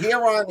 And from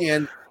here on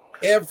in,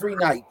 every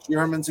night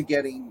Germans are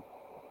getting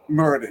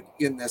murdered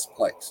in this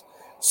place.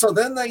 So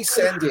then they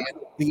send in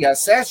the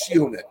SS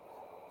unit,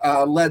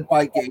 led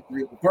by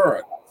Gabriel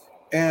Byrne.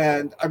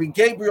 And,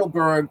 Gabriel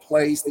Byrne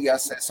plays the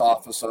SS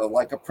officer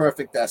like a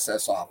perfect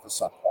SS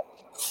officer.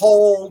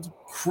 Cold,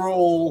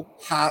 cruel,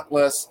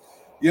 heartless.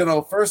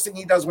 First thing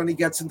he does when he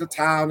gets into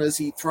town is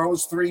he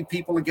throws 3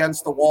 people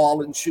against the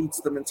wall and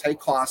shoots them and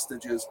take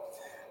hostages.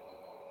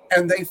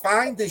 And they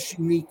find this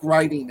unique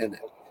writing in it.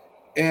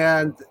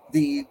 And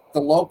the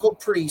local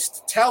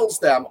priest tells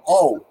them,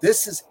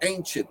 this is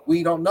ancient.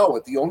 We don't know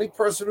it. The only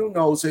person who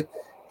knows it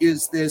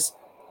is this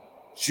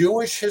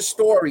Jewish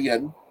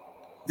historian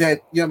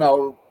that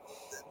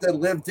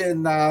lived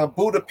in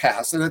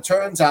Budapest. And it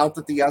turns out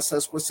that the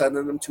SS was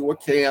sending him to a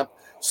camp.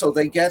 So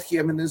they get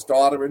him and his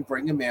daughter and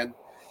bring him in.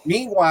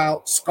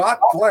 Meanwhile, Scott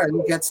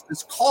Glenn gets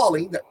this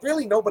calling that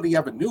really nobody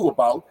ever knew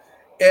about.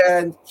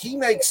 And he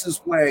makes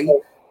his way,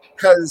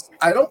 because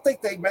I don't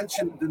think they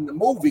mentioned it in the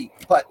movie,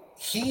 but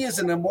he is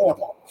an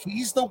immortal.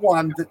 He's the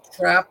one that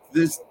trapped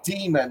this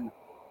demon.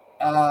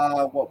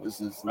 What was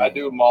his name?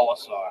 Radu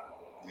Malasar.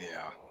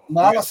 Yeah.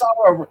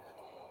 Malasar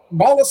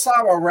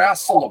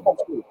Rasalam.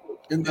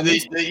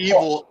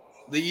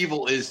 The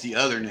evil is the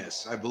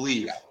otherness, I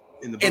believe.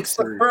 In the book it's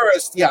the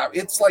first,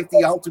 it's like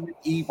the ultimate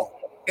evil.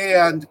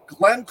 And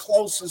Glenn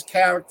Close's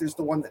character is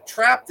the one that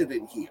trapped it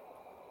in here.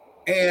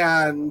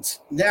 And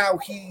now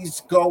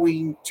he's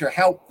going to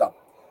help them.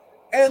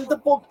 And the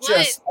book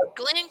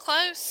Glenn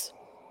Close?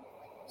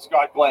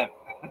 Scott Glenn.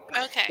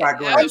 Okay. Scott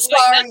Glenn. I'm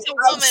sorry. That's a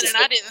woman, and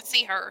I didn't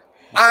see her.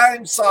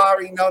 I'm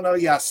sorry. No.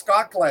 Yeah,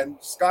 Scott Glenn,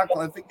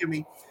 forgive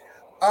me.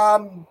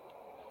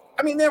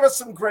 I mean, there are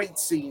some great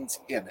scenes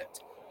in it.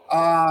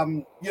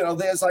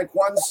 There's like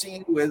one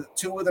scene with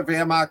two of the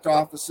Wehrmacht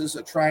officers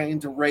are trying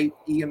to rape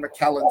Ian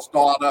McKellen's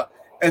daughter,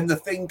 and the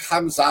thing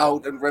comes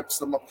out and rips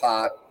them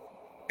apart.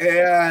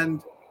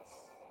 And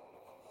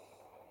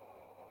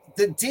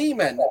the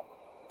demon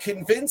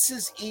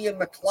convinces Ian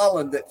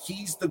McKellen that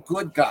he's the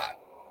good guy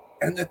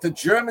and that the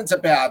Germans are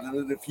bad,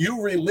 and that if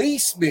you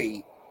release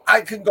me,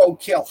 I can go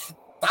kill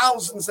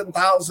thousands and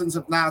thousands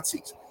of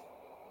Nazis.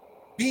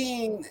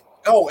 And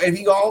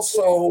he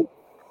also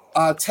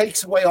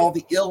takes away all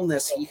the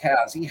illness he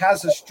has. He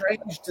has a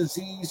strange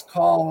disease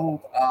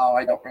called,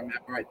 I don't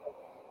remember it.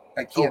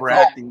 I can't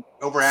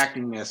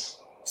overactingness.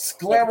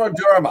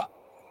 Scleroderma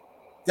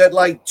that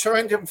like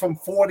turned him from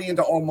 40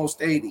 into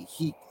almost 80.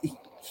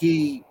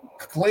 He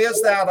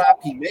clears that up.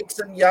 He makes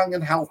him young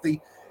and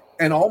healthy,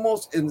 and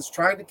is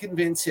trying to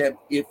convince him,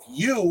 if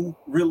you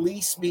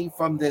release me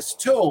from this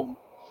tomb,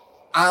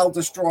 I'll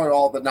destroy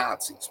all the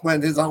Nazis,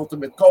 when his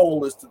ultimate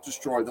goal is to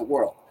destroy the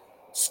world.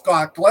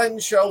 Scott Glenn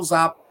shows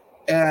up,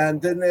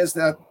 and then there's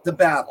the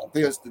battle.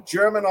 There's the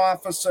German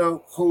officer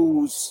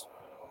who's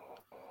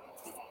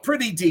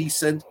pretty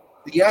decent,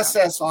 the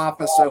SS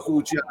officer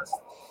who just...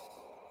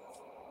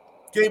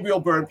 Gabriel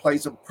Byrne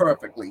plays him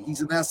perfectly.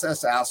 He's an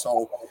SS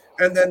asshole.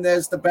 And then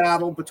there's the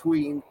battle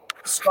between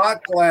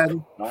Scott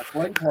Glenn, not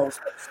Glenn Close,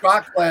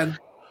 Scott Glenn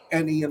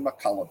and Ian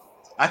McKellen.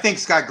 I think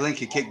Scott Glenn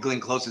could kick Glenn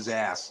Close's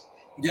ass.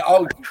 Yeah,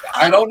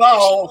 I don't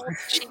know.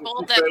 She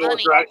bowled that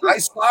money. I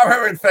saw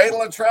her in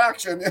Fatal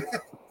Attraction.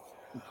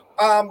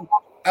 I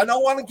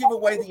don't want to give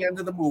away the end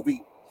of the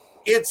movie.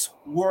 It's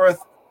worth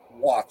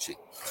watching.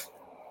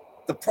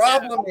 The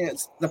problem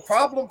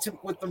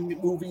with the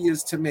movie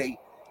is, to me,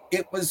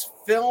 it was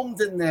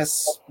filmed in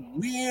this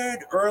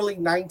weird early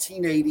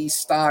 1980s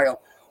style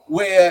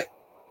where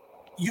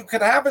you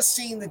could have a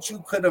scene that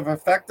you could have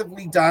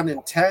effectively done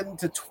in 10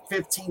 to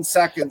 15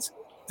 seconds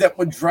that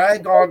would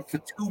drag on for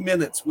 2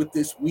 minutes with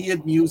this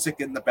weird music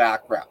in the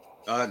background.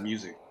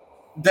 Music.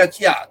 That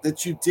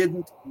you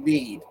didn't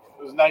need.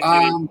 It was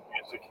 1980s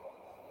music.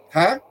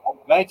 Huh?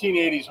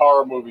 1980s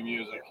horror movie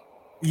music.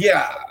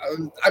 Yeah.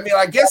 I mean,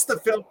 I guess the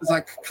film is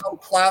like a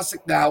cult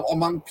classic now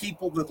among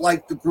people that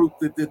like the group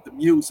that did the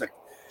music.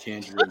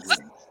 Tangerine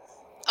Dream.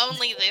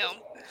 Only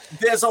them.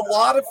 There's a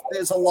lot of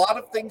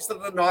things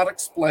that are not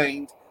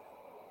explained.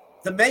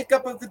 The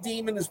makeup of the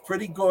demon is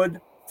pretty good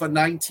for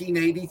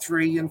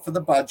 1983 and for the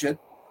budget.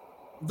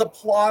 The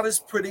plot is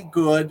pretty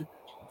good.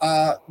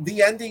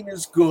 The ending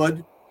is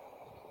good.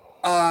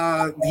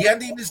 The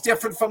ending is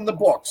different from the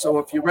book. So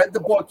if you read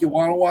the book, you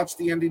want to watch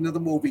the ending of the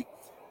movie.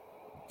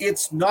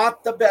 It's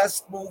not the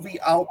best movie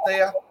out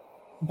there,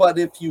 but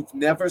if you've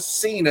never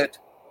seen it,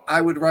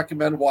 I would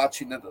recommend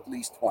watching it at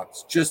least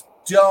once. Just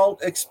don't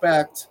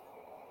expect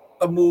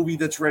a movie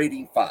that's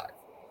rating 5.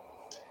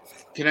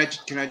 Can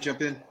I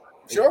jump in?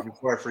 Sure.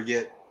 Before I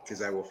forget,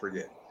 because I will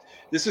forget.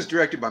 This was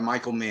directed by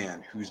Michael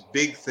Mann, whose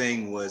big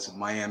thing was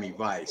Miami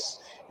Vice.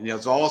 And it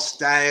was all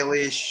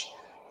stylish.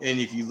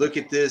 And if you look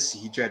at this,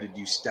 he tried to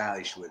do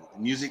stylish with it.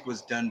 The music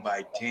was done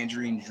by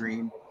Tangerine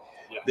Dream.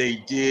 Yeah. They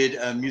did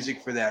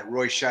music for that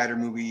Roy Scheider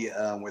movie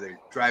where they're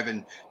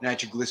driving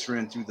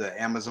nitroglycerin through the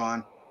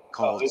Amazon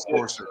called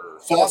Sorcerer.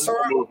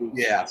 Sorcerer?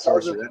 Yeah,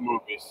 Sorcerer.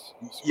 Movies.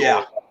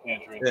 Yeah.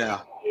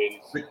 Yeah.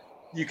 But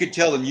you could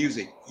tell the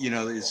music,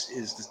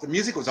 is the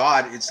music was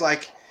odd. It's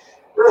like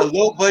a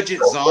low budget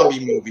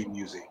zombie movie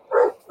music.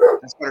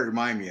 That's what it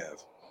reminded me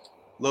of.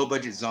 Low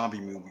budget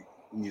zombie movie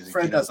music.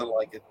 Fred doesn't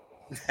like it.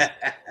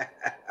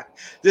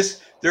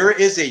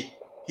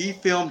 He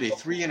filmed a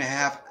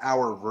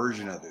 3.5-hour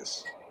version of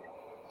this.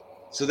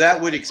 So that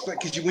would explain,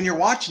 because when you're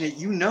watching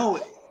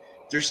it,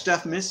 there's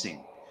stuff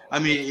missing. I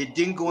mean, it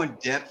didn't go in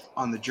depth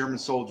on the German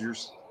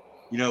soldiers,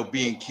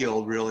 being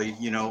killed, really.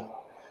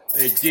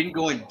 It didn't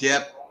go in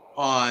depth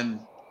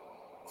on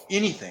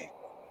anything.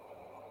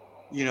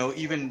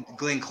 Even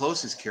Glenn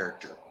Close's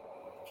character.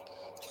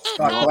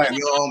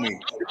 You owe me.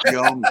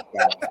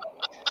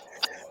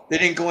 They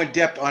didn't go in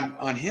depth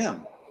on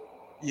him.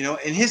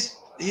 And this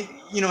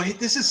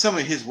is some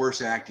of his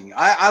worst acting.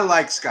 I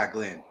like Scott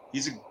Glenn.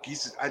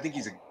 I think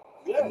he's a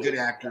good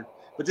actor,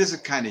 but this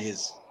is kind of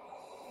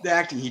the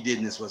acting he did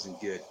in this wasn't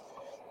good.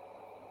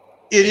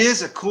 It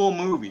is a cool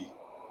movie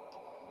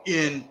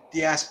in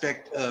the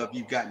aspect of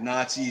you've got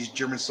Nazis,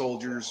 German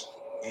soldiers,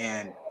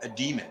 and a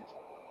demon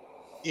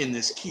in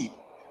this keep,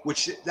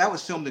 that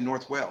was filmed in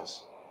North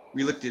Wales.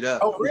 We looked it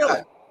up. Oh,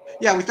 really?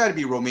 We thought it'd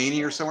be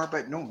Romania or somewhere,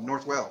 but no,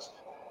 North Wales.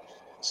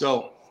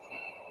 So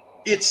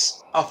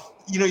it's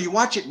you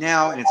watch it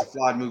now and it's a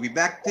flawed movie.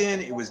 Back then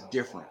it was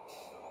different.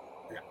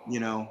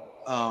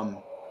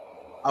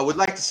 I would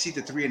like to see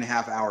the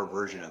 3.5-hour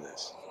version of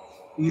this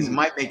because it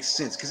might make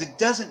sense, because it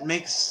doesn't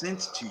make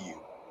sense to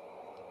you.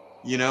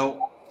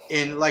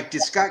 And like,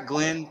 did Scott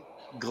Glenn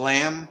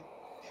glam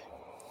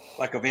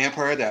like a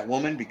vampire, that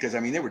woman? Because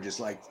they were just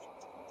like,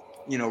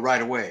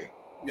 right away.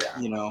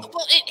 Yeah.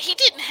 Well, he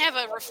didn't have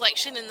a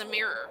reflection in the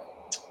mirror.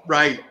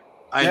 Right.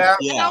 And I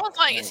was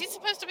like, is he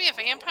supposed to be a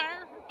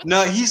vampire?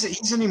 No,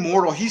 he's an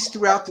immortal. He's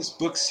throughout this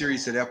book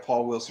series that F.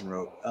 Paul Wilson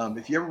wrote.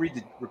 If you ever read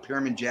the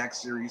Repairman Jack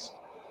series,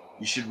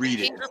 you should read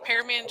it.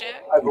 Repairman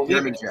Jack? I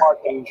believe it's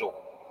Archangel.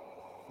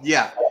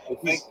 Yeah. I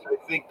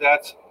think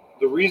that's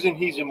the reason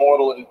he's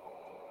immortal.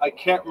 I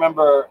can't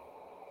remember.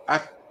 I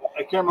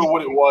can't remember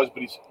what it was,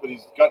 but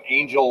he's got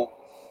angel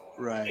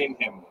in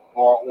him,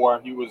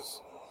 or he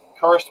was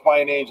cursed by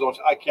an angel.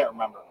 I can't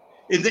remember.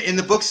 In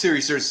the book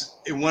series, there's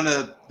in one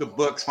of the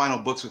final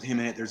books with him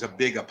in it. There's a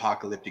big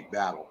apocalyptic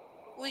battle.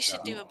 We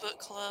should do a book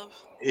club.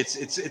 It's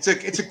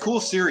a cool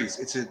series.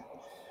 It's a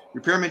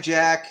Repairman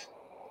Jack.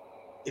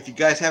 If you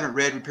guys haven't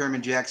read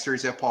Repairman Jack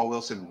series, F. Paul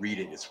Wilson, read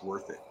it. It's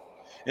worth it.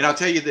 And I'll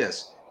tell you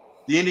this: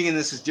 the ending in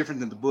this is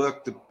different than the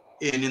book.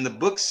 And in the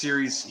book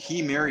series,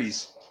 he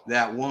marries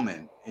that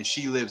woman, and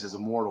she lives as a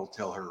mortal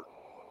till her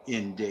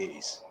end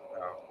days.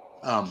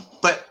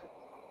 But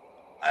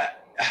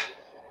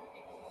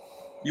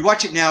you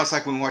watch it now, it's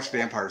like when we watched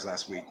Vampires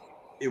last week.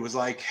 It was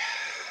like,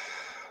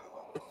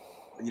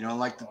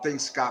 like the thing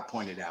Scott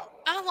pointed out.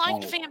 I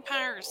liked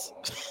vampires.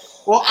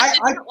 Well,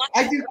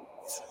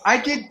 I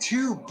did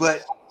too,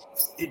 but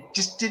it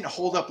just didn't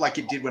hold up like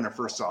it did when I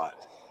first saw it.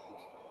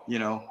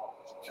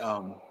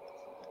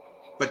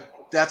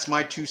 But that's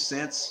my 2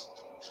 cents.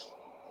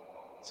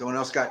 Someone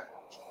else got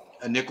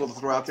a nickel to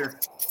throw out there?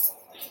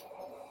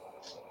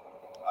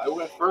 I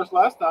went first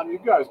last time. You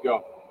guys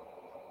go.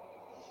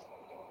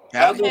 Okay,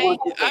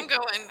 I'm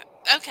going.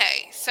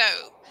 Okay, so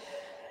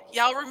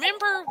y'all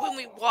remember when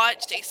we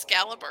watched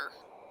Excalibur?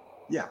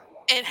 Yeah.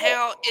 And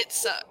how it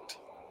sucked.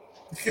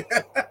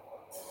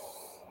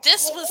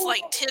 This was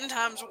like 10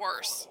 times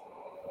worse.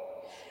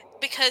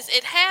 Because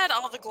it had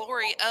all the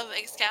glory of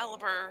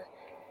Excalibur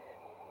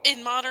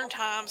in modern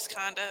times,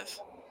 kind of.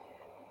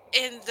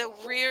 And the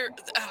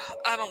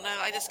I don't know.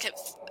 I just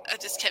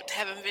kept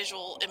having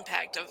visual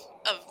impact of.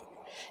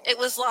 It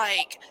was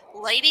like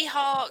Lady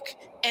Hawk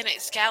and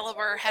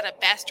Excalibur had a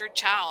bastard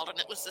child, and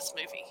it was this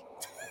movie.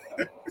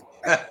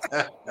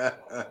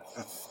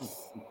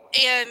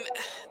 And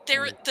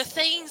the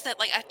things that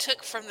I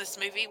took from this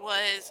movie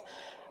was,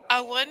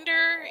 I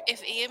wonder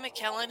if Ian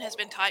McKellen has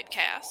been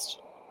typecast,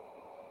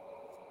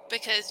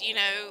 because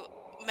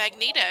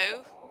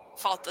Magneto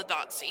fought the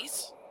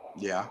Nazis.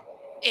 Yeah.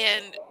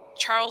 And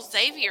Charles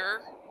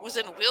Xavier was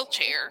in a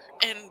wheelchair,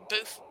 and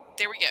boof,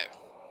 there we go.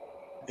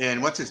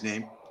 And what's his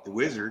name? The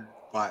wizard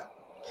fought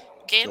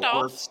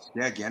Gandalf.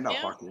 Yeah,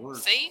 Gandalf fought the orcs.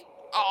 See?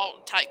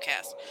 All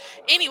typecast.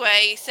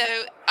 Anyway, so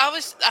I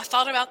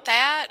thought about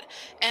that,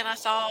 and I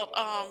thought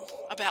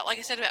about, like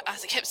I said, I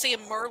kept seeing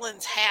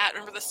Merlin's hat.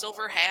 Remember the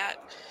silver hat?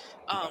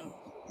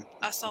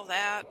 I saw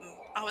that, and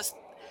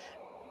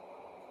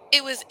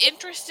it was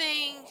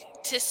interesting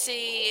to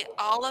see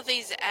all of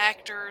these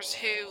actors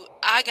who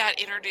I got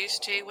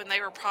introduced to when they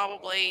were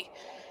probably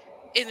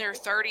in their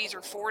 30s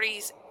or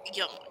 40s,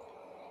 young.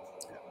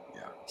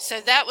 Yeah.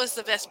 So that was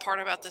the best part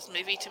about this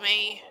movie to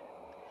me.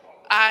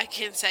 I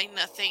can say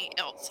nothing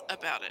else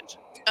about it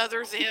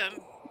other than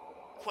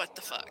what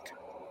the fuck.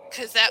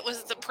 Because that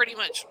was the pretty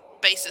much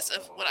basis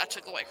of what I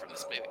took away from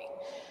this movie.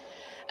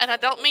 And I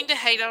don't mean to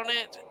hate on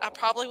it. I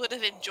probably would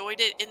have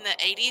enjoyed it in the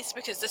 80s,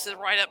 because this is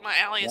right up my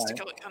alley as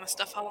to what kind of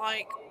stuff I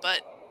like.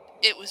 But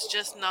it was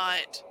just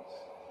not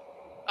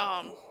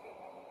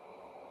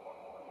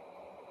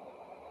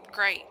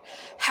great.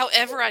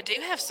 However, I do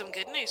have some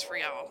good news for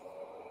y'all.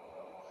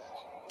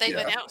 They've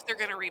announced they're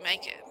going to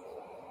remake it.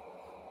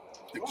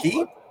 The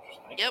Keep?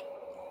 Yep.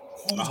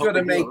 Who's going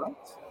to make it?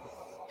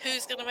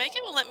 Who's going to make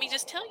it? Well, let me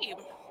just tell you.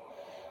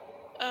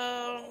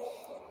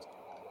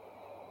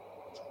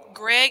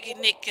 Greg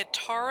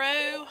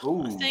Nicotero,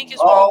 I think, is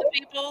one of the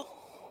people.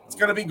 It's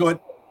going to be good.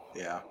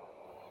 Yeah.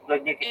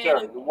 Greg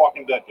Nicotero, the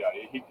Walking Dead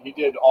guy. He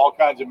did all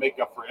kinds of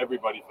makeup for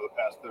everybody for the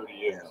past 30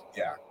 years.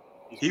 Yeah.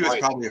 He was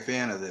probably a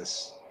fan of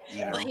this.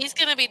 Well, he's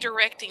going to be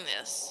directing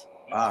this.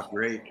 Ah,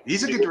 great.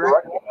 He's a good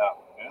director.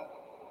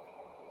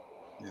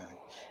 Yeah.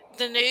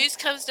 The news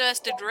comes to us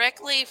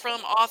directly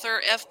from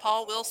author F.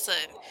 Paul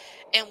Wilson.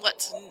 And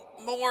what's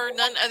more,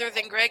 none other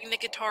than Greg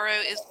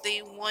Nicotero is the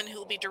one who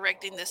will be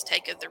directing this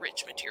take of the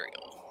rich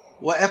material.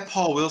 Well, F.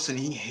 Paul Wilson,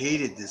 he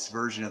hated this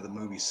version of the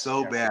movie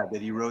so bad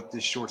that he wrote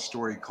this short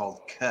story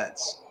called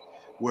Cuts,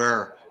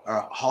 where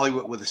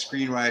Hollywood, with a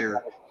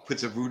screenwriter,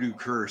 puts a voodoo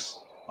curse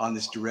on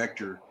this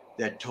director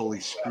that totally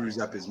screws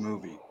up his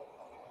movie.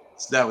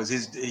 So that was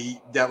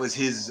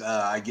his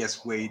I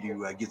guess, way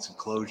to get some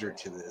closure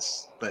to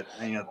this. But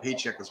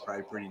paycheck was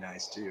probably pretty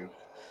nice too.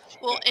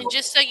 Well, and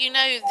just so you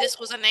know, this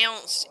was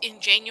announced in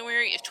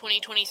January of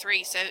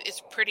 2023, so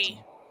it's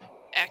pretty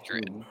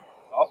accurate.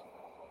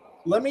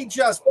 Let me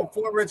just,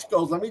 before Rich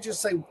goes, let me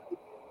just say,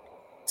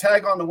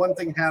 tag on to one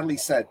thing Hadley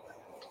said.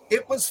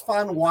 It was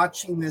fun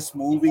watching this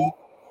movie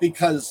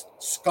because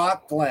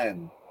Scott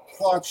Glenn,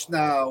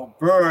 Prochnow,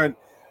 Byrne,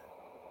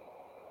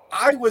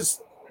 I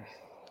was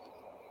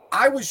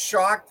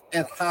shocked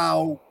at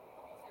how,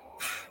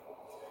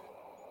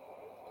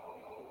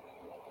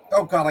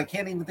 oh God, I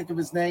can't even think of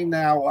his name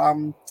now.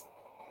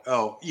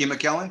 Ian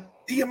McKellen?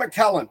 Ian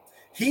McKellen.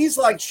 He's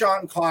like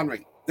Sean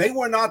Connery. They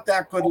were not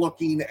that good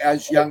looking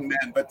as young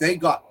men, but they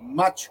got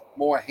much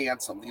more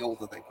handsome the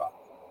older they got.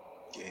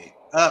 Okay.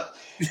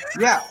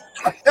 Yeah.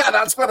 Yeah,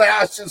 that's what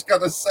Ash is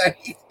going to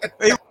say.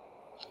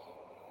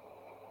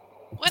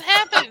 What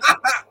happened?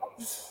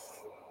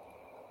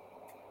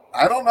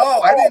 I don't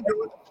know. I didn't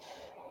do it.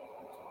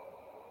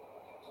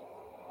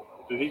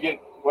 Did he get?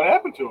 What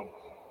happened to him?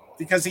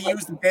 Because he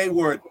used the gay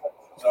word.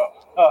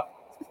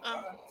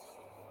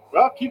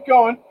 Well, keep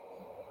going.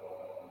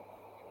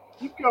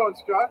 Keep going,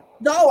 Scott.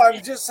 No, I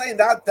was just saying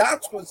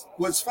that's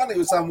what's funny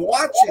was I'm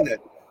watching it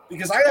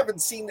because I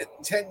haven't seen it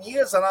in 10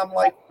 years, and I'm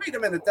like, wait a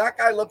minute, that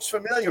guy looks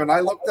familiar. And I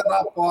looked it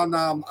up on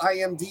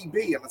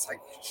IMDb, and it's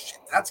like, shit,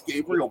 that's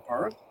Gabriel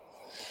Byrne.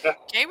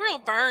 Gabriel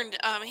Byrne,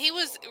 he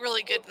was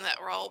really good in that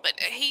role, but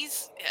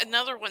he's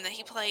another one that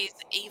he plays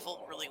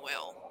evil really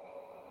well.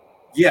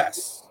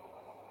 Yes.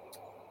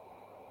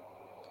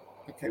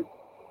 Okay,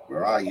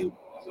 where are you?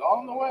 He's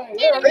on the way.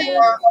 There you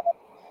are.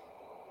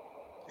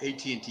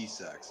 AT&T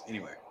sucks.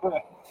 Anyway.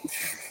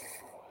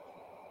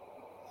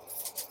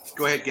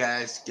 Go ahead,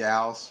 guys,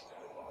 gals.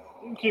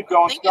 You can keep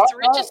going, I think Scott.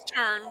 it's Rich's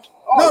turn.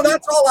 No,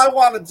 that's all I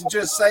wanted to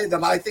just say,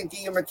 that I think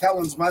Ian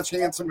McKellen's much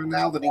handsomer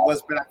now than he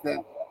was back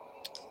then.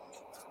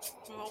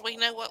 Well, we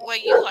know what way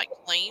you like to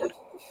lean.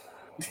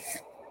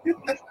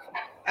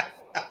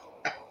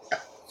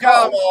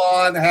 Come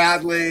on,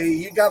 Hadley.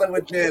 You got to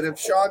admit, if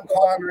Sean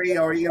Connery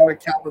or Ian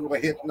McKellen were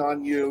hitting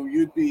on you,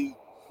 you'd be...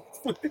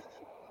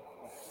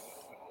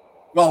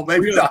 Well,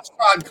 maybe not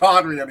Sean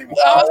Connery anymore.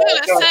 I was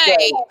going to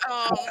say,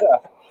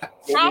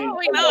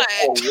 probably not.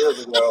 4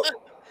 years ago.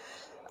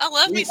 I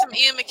love me some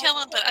Ian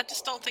McKellen, but I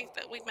just don't think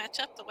that we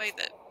match up the way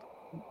that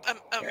a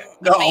man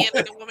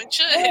and a woman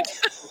should.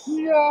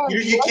 Yeah,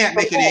 you can't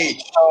make an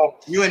age.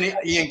 You and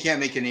Ian can't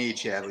make an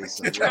age, Hadley.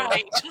 So that's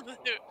right.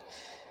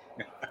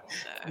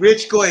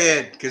 Rich, go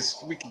ahead,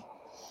 because we can.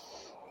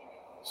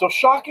 So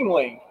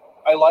shockingly,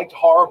 I liked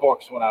horror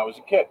books when I was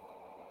a kid.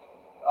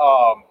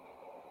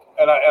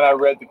 And I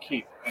read The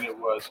Keep, and it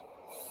was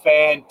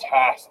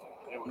fantastic.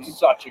 It was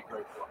such a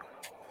great book.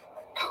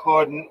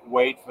 Couldn't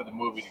wait for the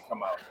movie to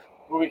come out.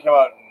 The movie came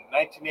out in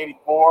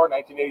 1984,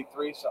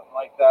 1983, something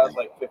like that. I was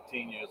like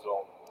 15 years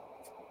old.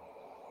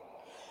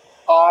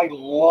 I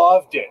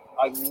loved it.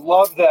 I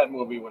loved that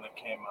movie when it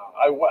came out.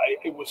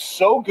 It was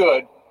so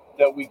good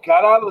that we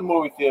got out of the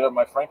movie theater,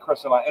 my friend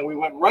Chris and I, and we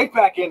went right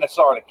back in and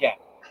saw it again.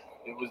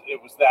 It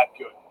was that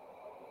good.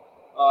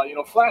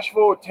 Fast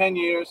forward 10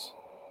 years,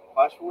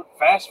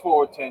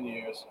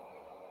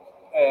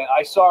 and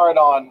I saw it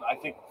on, I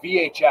think,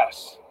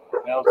 VHS.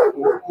 And I was like,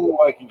 ooh,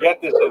 I can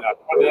get this in. I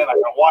put it in. I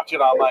can watch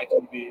it on my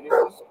TV. And it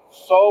was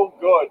so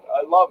good.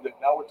 I loved it.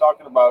 Now we're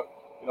talking about,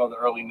 the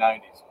early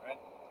 90s, right?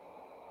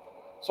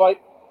 So I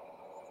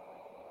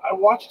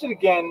watched it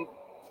again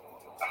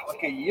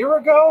like a year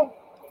ago,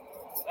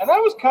 and I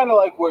was kind of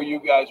like where you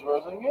guys were. I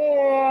was like,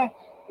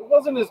 it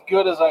wasn't as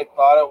good as I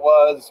thought it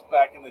was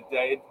back in the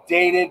day. It's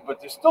dated, but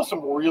there's still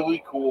some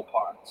really cool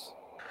parts.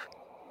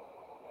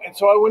 And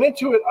so I went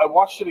into it. I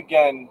watched it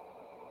again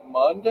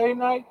Sunday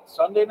night,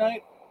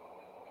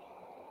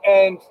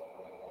 and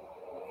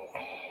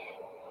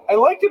I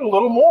liked it a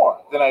little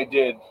more than I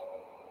did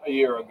a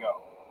year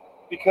ago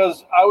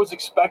because I was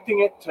expecting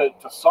it to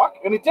suck,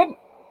 and it didn't.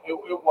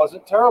 It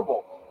wasn't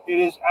terrible. It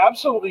is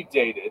absolutely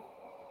dated.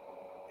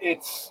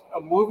 It's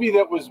a movie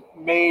that was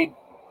made,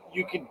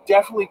 you could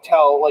definitely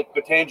tell, like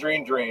The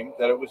Tangerine Dream,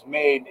 that it was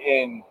made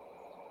in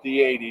the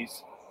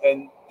 80s,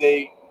 and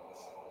the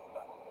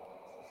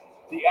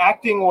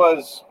acting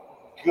was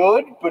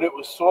good, but it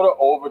was sort of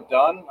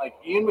overdone. Like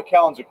Ian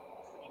McKellen's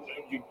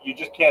you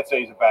just can't say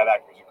he's a bad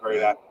actor. He's a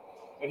great actor.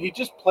 And he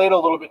just played a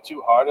little bit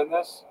too hard in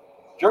this.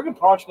 Jürgen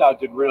Prochnow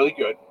did really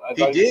good.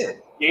 He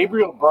did.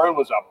 Gabriel Byrne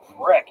was a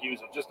prick. He was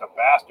just a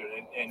bastard,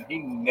 and he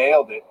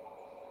nailed it.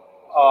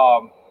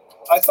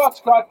 I thought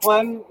Scott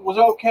Glenn was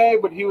okay,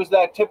 but he was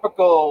that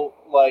typical,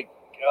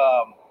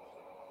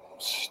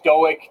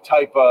 stoic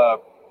type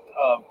of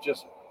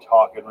just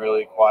talking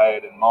really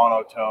quiet and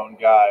monotone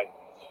guy.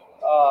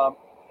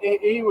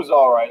 He was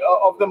all right.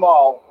 Of them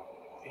all,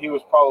 he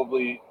was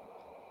probably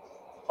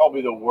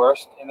the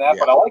worst in that,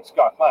 but I like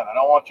Scott Glenn. I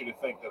don't want you to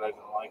think that I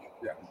didn't like it.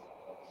 Yeah.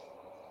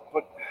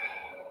 But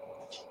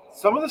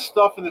some of the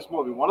stuff in this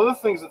movie, one of the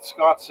things that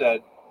Scott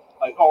said,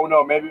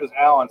 maybe it was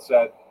Alan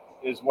said,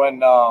 is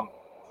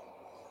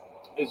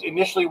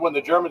initially when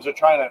the Germans are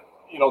trying to,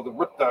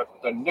 rip the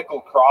nickel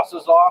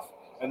crosses off,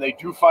 and they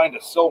do find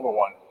a silver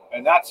one.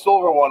 And that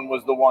silver one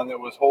was the one that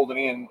was holding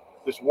in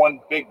this one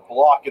big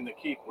block in the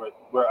keep where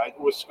it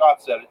was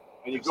Scott said it.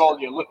 And you go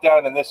and you look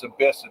down in this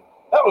abyss, and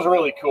that was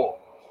really cool.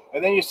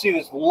 And then you see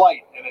this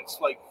light, and it's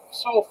like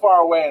so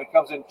far away, and it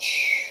comes in,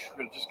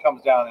 and it just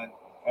comes down,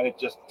 and it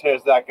just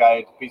tears that guy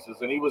into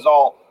pieces. And he was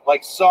all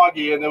like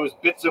soggy, and there was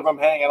bits of him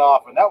hanging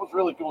off, and that was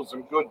really cool.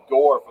 Some good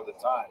gore for the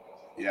time.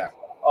 Yeah.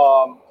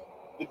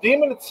 The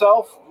demon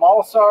itself,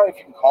 Malasar, if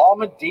you can call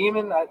him a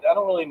demon, I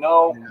don't really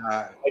know.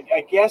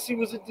 I guess he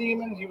was a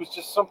demon. He was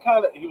just some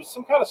kind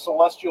of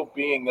celestial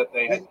being that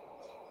they had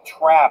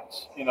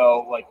trapped,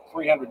 like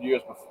 300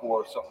 years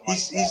before or something.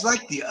 He's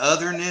like the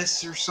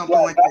otherness or something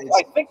like that.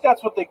 I think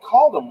that's what they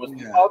called him, was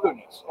the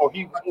otherness, or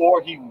he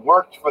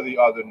worked for the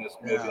otherness.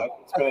 Maybe. Yeah.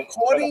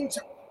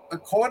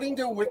 According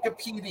to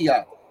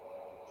Wikipedia,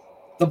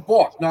 the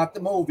book, not the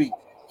movie,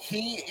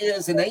 he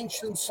is an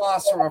ancient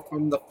sorcerer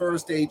from the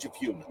first age of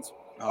humans.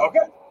 Oh.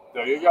 Okay,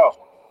 there you go.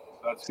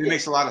 He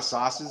makes a lot of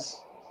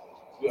sauces.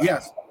 Yeah.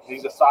 Yes,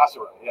 he's a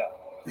sorcerer. Yeah.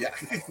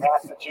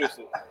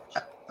 Massachusetts.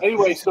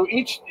 Anyway, so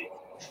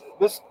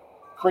this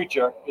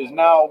creature is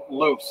now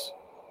loose,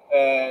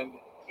 and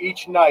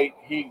each night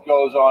he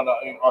goes on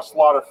a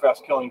slaughter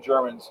fest killing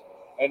Germans,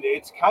 and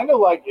it's kind of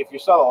like if you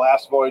saw The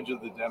Last Voyage of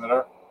the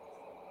Demeter.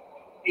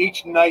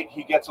 Each night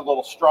he gets a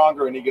little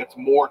stronger and he gets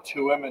more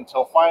to him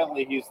until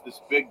finally he's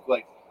this big,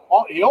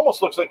 he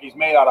almost looks like he's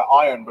made out of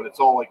iron, but it's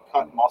all like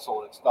cut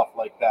muscle and stuff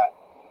like that.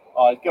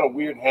 He's got a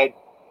weird head,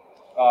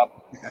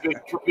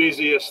 big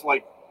trapezius,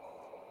 like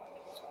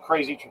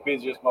crazy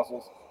trapezius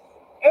muscles.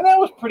 And that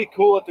was pretty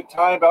cool at the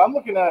time, but I'm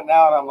looking at it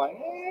now and I'm like,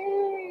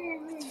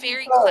 it's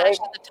very Clash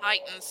of the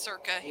Titans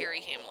circa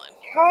Harry Hamlin.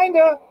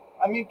 Kinda.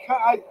 I mean,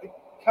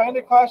 kind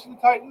of Clash of the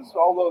Titans,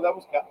 although that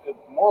was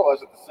more or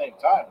less at the same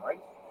time, right?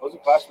 Was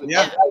it Clash of the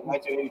Titans,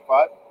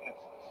 1985? Yeah.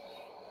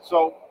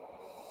 So,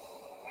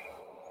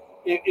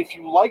 if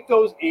you like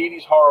those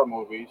 80s horror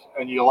movies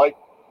and you like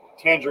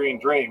Tangerine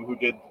Dream, who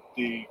did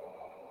the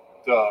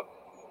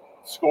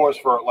scores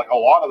for like a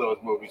lot of those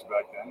movies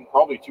back then,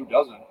 probably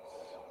 24,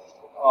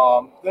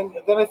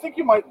 then I think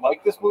you might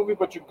like this movie,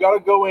 but you've got to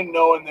go in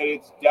knowing that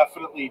it's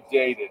definitely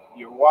dated.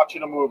 You're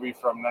watching a movie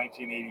from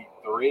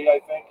 1983, I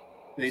think.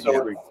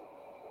 So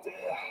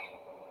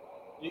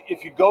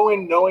if you go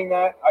in knowing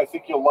that, I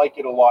think you'll like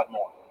it a lot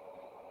more.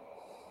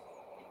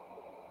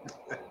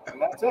 And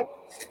that's it.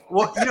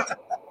 Well,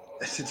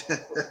 it's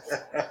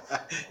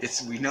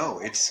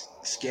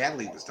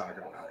Scadley was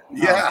talking about it.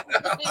 Yeah,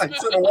 I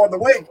should have won the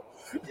wing.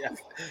 Yeah,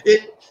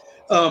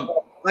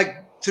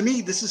 to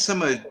me, this is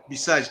some of,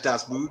 besides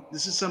Das Boot,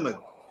 this is some of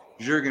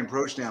Jürgen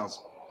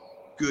Prochnow's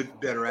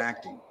better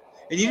acting,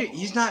 and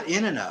he's not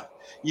in enough.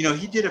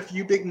 He did a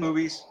few big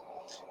movies.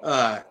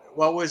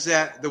 What was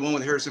that? The one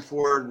with Harrison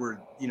Ford, where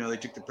they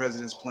took the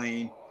president's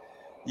plane.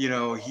 He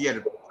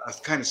had a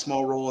kind of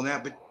small role in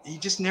that, but he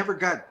just never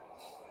got.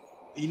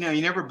 He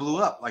never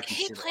blew up like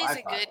he should. He plays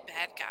a good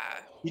bad guy.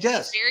 He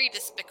does. He's very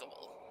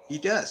despicable. He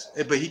does,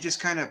 but he just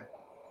kind of,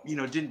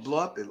 didn't blow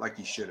up like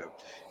he should have.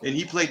 And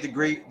he played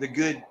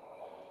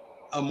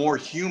a more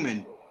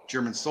human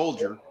German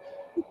soldier,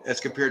 as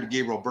compared to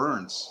Gabriel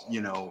Byrne's,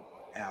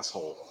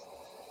 asshole,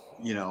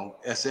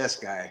 SS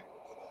guy.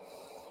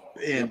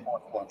 And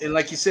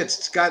like you said,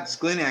 Scott's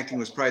Glenn acting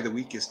was probably the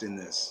weakest in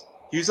this.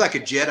 He was like a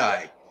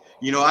Jedi.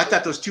 I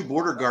thought those two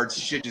border guards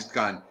should just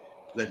gone,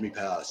 let me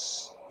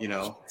pass.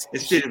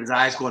 Instead of his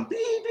eyes going, beep,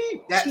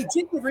 beep. He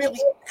didn't really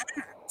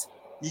act.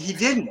 He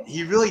didn't.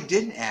 He really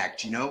didn't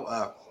act,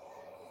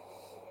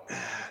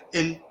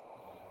 And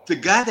the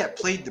guy that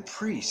played the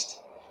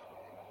priest,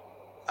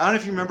 I don't know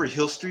if you remember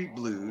Hill Street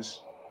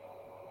Blues,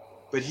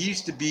 but he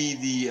used to be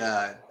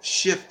the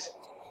shift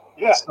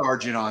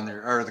sergeant on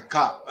there, or the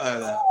cop,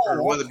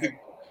 or one of the big.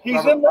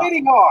 He's in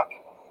Lady Hawk.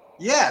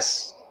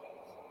 Yes.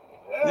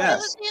 Yeah.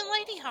 Yes. He was in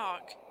Lady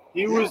Hawk.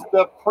 He was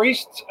the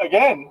priest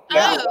again.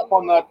 That was up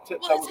on the. That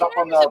was up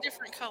on the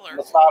different color.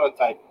 Masada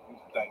type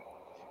thing.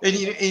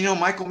 And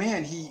Michael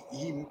Mann, he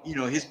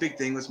his big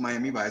thing was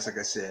Miami Vice, like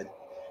I said.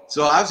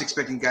 So I was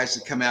expecting guys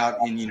to come out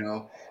in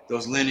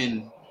those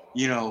linen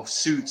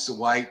suits, the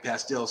white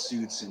pastel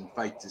suits, and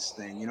fight this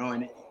thing,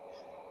 and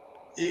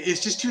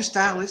it's just too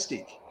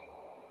stylistic.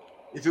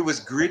 If it was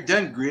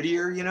done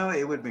grittier,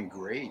 it would have been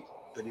great.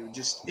 But it would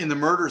just, in the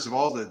murders of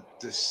all the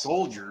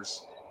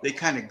soldiers, they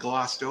kind of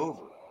glossed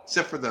over,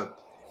 except for the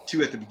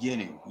two at the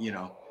beginning,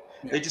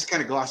 They just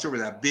kind of glossed over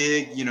that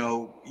big,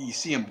 you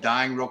see them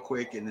dying real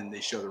quick, and then they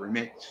show the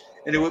remake.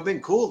 And it would have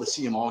been cool to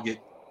see them all get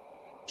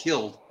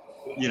killed,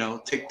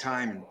 take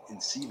time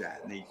and see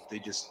that. And they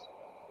just,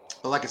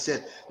 but like I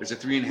said, there's a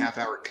 3.5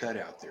 hour cut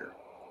out there.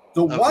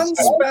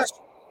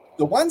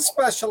 The one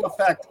special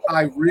effect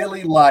I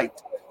really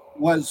liked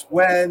was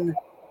when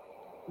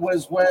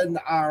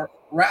our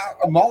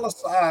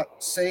Molissa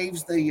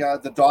saves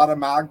the daughter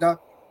Magda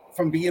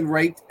from being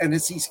raped, and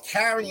as he's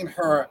carrying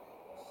her,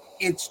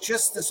 it's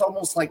just this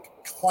almost like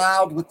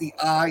cloud with the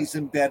eyes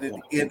embedded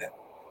in it,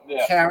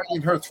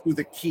 carrying her through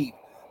the keep.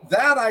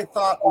 That I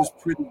thought was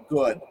pretty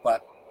good,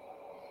 but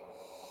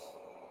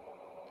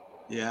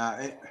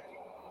yeah,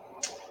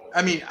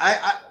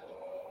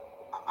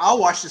 I'll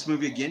watch this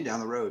movie again down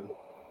the road.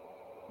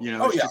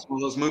 It's just one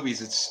of those movies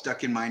that's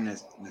stuck in my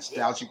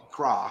nostalgic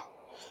craw.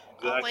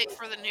 I'll wait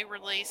for the new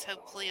release.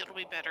 Hopefully it'll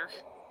be better.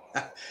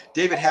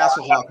 David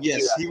Hasselhoff,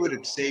 yes, he would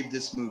have saved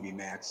this movie,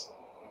 Max.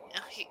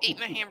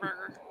 Eating a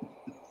hamburger.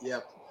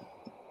 Yep.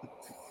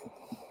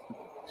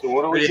 So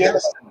what are we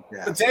getting?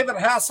 But David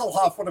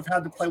Hasselhoff would have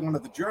had to play one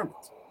of the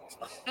Germans.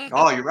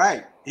 Oh, you're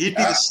right. He'd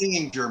be the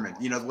singing German.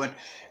 When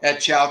at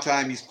chow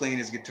time he's playing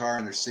his guitar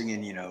and they're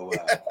singing,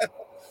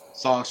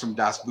 songs from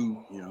Das Boot.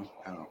 I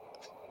don't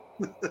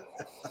know.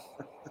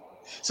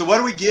 So what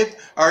do we give?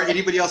 Or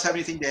anybody else have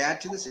anything to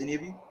add to this? Any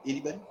of you?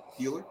 Anybody?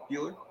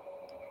 Bueller?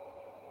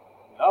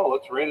 No,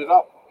 let's rate it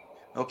up.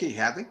 Okay,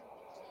 Hadley?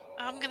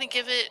 I'm going to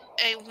give it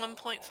a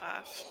 1.5.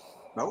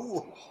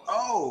 Oh.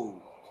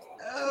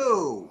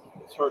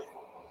 It's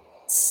hurtful.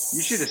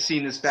 You should have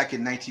seen this back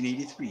in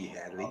 1983,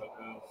 Hadley.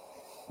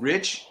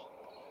 Rich?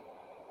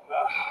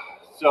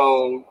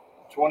 So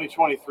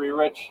 2023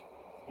 Rich,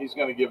 he's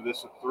going to give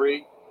this a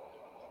 3.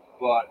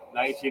 But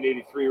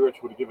 1983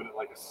 Rich would have given it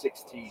like a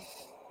 16.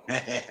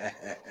 I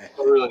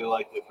really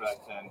liked it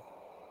back then.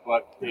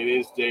 But it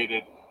is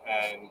dated,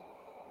 and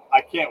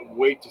I can't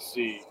wait to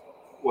see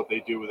what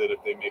they do with it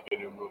if they make a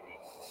new movie.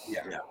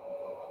 Yeah.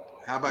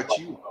 How about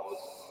you?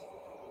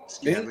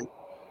 Me?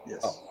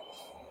 Yes.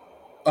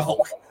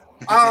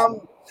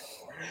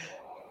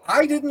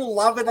 I didn't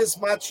love it as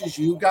much as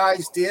you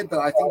guys did, but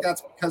I think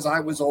that's because I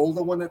was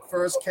older when it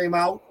first came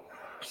out.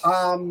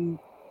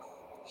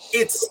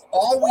 It's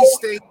always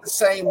stayed the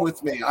same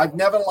with me. I've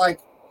never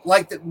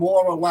liked it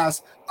more or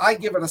less. I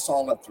give it a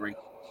solid 3.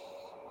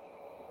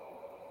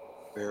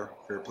 Fair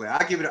play.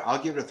 I'll give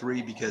it a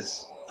 3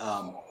 because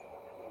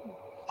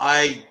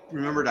I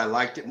remembered I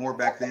liked it more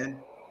back then,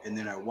 and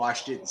then I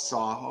watched it and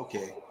saw,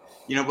 okay,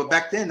 but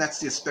back then that's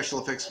the special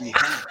effects we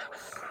had.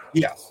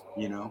 Yes.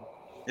 And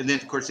then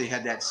of course they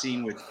had that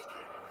scene with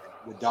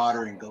the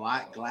daughter and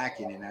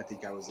Glacken, and I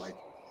think I was like,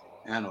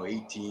 I don't know,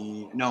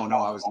 18. No,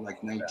 I was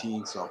like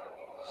 19. So.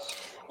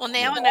 Well,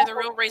 now I know the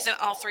real reason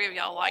all 3 of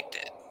y'all liked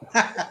it.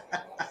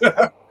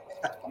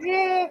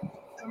 Yeah,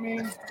 I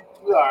mean,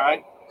 all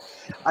right.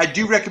 I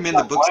do recommend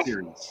the book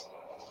series.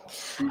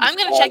 I'm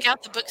going to check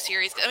out the book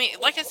series. I mean,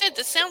 like I said,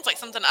 this sounds like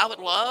something I would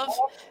love.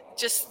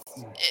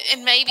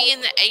 And maybe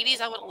in the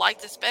 80s I would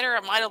like this better.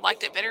 I might have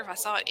liked it better if I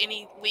saw it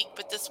any week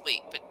but this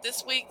week. But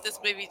this week, this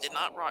movie did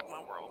not rock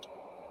my world.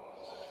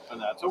 And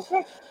that's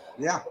okay.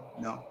 Yeah,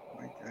 no,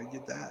 I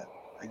get that.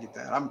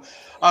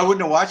 I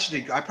wouldn't have watched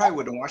it. I probably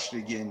wouldn't have watched it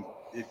again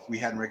if we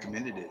hadn't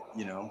recommended it.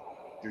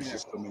 There's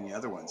just so many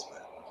other ones.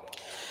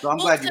 So I'm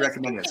glad you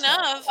recommended it. Speaking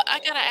of, I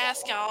got to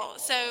ask y'all.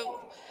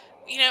 So,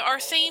 our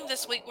theme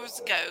this week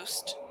was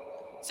Ghost.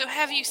 So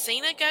have you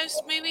seen a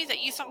ghost movie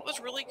that you thought was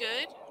really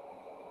good?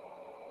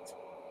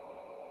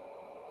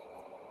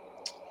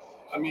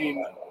 I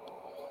mean,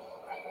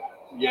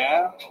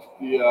 yeah,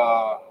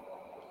 the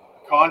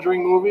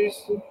Conjuring movies.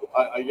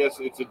 I guess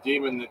it's a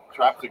demon that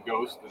traps a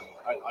ghost, and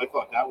I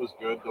thought that was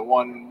good. The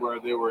one where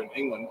they were in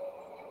England,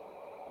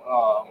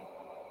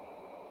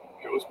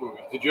 ghost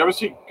movie. Did you ever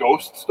see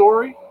Ghost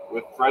Story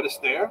with Fred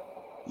Astaire?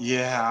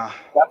 Yeah,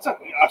 that's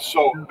that's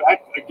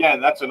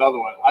another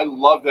one. I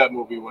loved that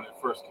movie when it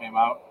first came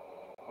out,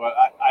 but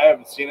I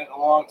haven't seen it in a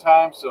long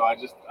time, so I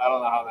don't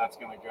know how that's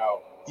gonna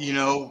go.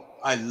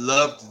 I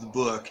loved the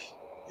book.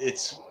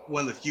 It's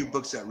one of the few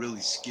books that really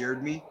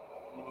scared me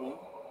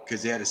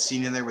because they had a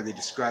scene in there where they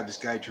described this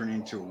guy turning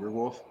into a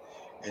werewolf,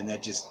 and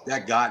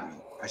that got me.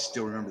 I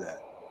still remember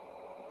that.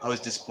 I was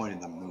disappointed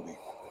in the movie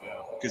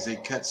because they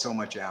cut so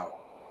much out.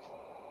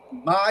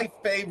 My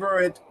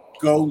favorite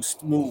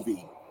ghost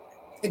movie,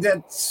 and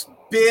that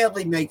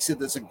barely makes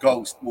it as a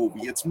ghost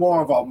movie. It's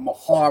more of a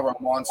horror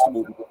monster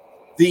movie.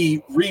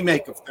 The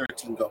remake of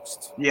 13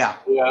 Ghosts. Yeah,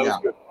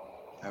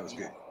 that was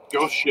good.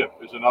 Ghost Ship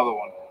is another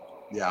one.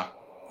 Yeah.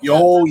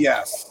 Oh,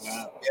 yes.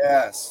 Yeah.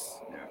 Yes.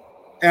 Yeah.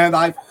 And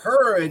I've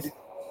heard,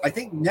 I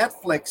think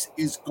Netflix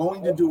is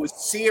going to do a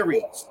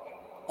series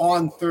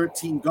on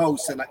 13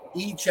 Ghosts, and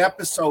each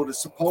episode is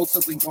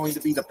supposedly going to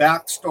be the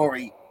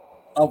backstory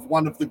of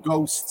one of the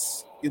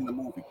ghosts in the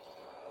movie.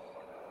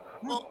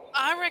 Well,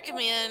 I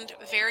recommend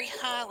very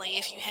highly,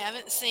 if you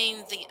haven't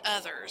seen The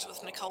Others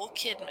with Nicole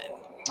Kidman.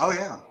 Oh,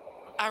 yeah.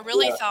 I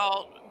really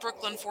thought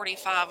Brooklyn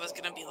 45 was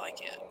going to be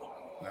like it.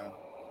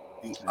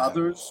 The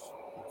Others?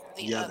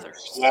 The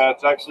Others. Yeah,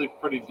 it's actually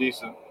pretty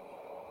decent.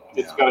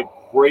 It's got a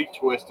great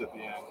twist at the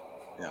end.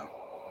 Yeah.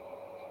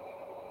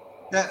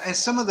 Yeah, and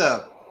some of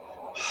the,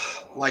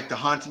 like The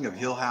Haunting of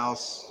Hill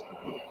House.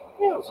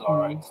 Yeah, it was all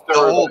right.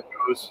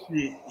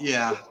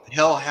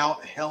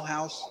 Hell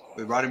House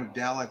with Roddy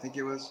McDowell, I think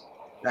it was,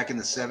 back in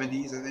the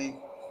 70s, I think.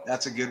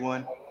 That's a good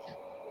one.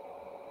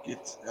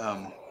 It's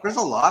there's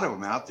a lot of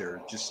them out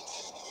there,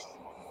 just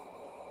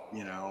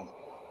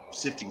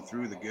sifting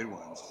through the good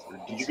ones.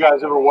 Did you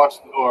guys ever watch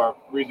or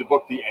read the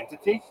book The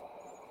Entity?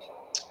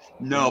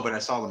 No, but I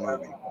saw the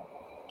movie.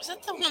 Was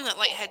that the one that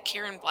had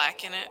Karen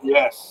Black in it?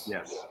 Yes.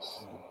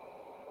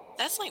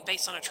 That's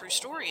based on a true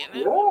story, isn't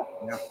it?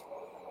 Yeah.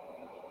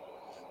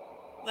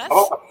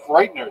 How about The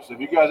Frighteners?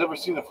 Have you guys ever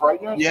seen The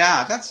Frighteners?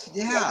 Yeah, that's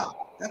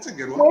a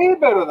good one. Way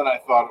better than I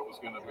thought it was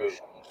going to be.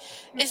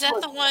 Is that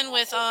the one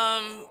with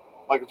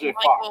Michael J.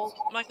 Fox?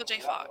 Michael J.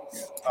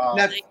 Fox.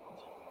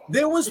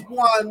 There was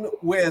one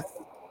with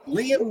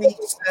Liam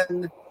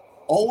Neeson,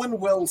 Owen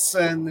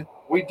Wilson.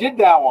 We did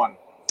that one,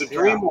 the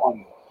Dream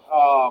one.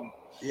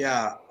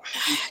 Yeah.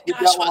 We did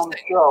that one on the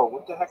show.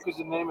 What the heck was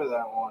the name of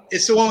that one?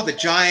 It's the one with the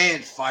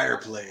giant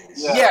fireplace.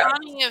 Yeah.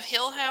 Haunting of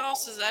Hill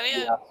House, is that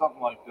it? Yeah,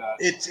 something like that.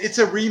 It's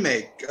a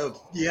remake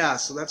of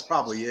so that's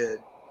probably it.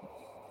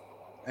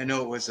 I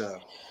know it was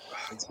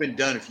it's been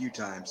done a few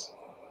times.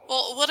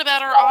 Well, what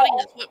about our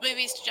audience? What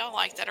movies did y'all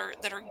like that are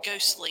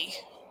ghostly?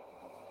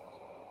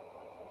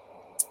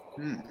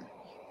 The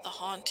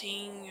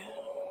Haunting.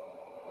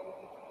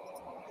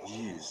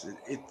 Jeez,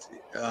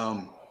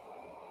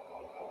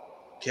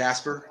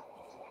 Casper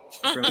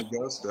from the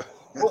Ghost.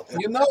 Well,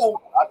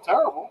 not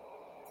terrible.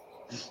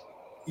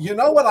 You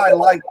know what I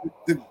like?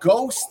 The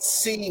ghost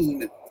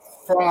scene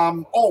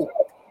from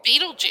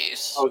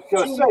Beetlejuice. I was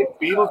gonna say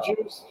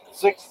Beetlejuice,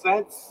 Sixth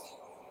Sense.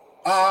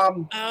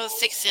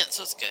 Sixth Sense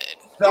was good.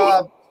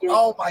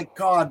 Oh my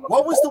God,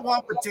 what was the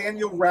one with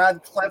Daniel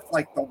Radcliffe,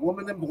 like the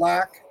Woman in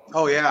Black?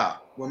 Oh yeah,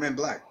 Woman in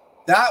Black.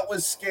 That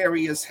was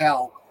scary as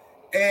hell,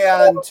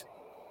 and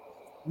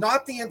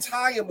not the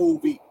entire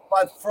movie,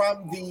 but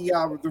from the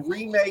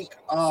remake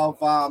of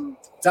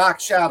Dark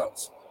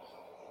Shadows.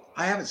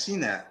 I haven't seen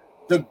that.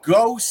 The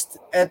ghost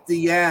at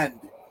the end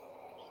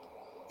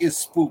is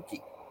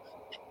spooky.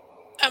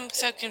 I'm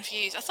so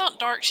confused. I thought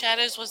Dark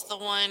Shadows was the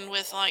one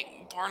with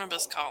like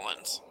Barnabas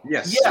Collins.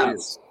 Yes,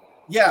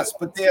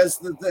 but there's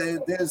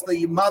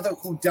the mother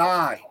who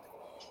died,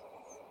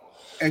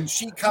 and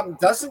she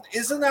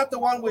isn't that the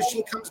one where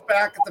she comes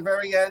back at the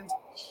very end?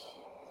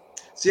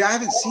 See, I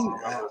haven't seen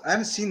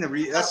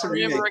the that's the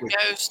remake. I remember a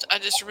ghost. I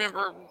just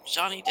remember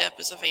Johnny Depp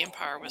as a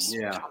vampire was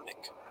comic.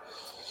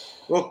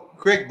 Well,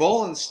 Craig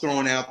Boland's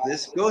throwing out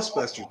this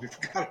Ghostbusters. We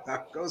forgot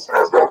about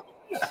Ghostbusters.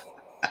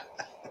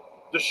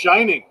 The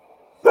Shining.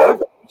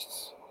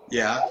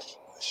 Yeah,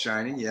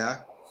 Shining. Yeah,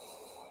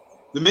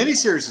 the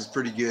miniseries is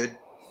pretty good.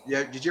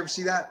 Yeah, did you ever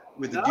see that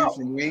with the dude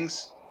from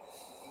Wings?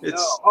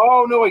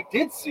 No, I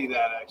did see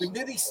that actually. The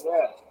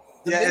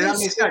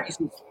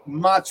miniseries is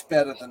much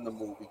better than the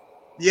movie.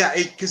 Yeah,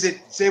 because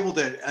it's able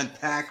to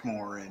unpack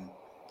more, and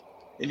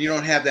you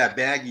don't have that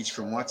baggage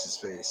from what's his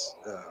face.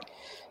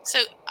 So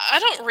I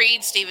don't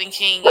read Stephen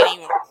King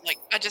anymore. Like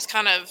I just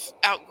kind of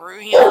outgrew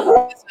him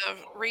as a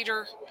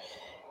reader.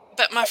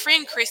 But my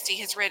friend Christy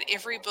has read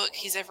every book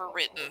he's ever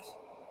written,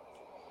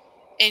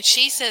 and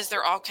she says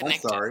they're all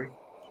connected.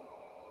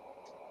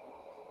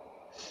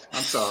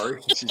 I'm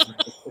sorry.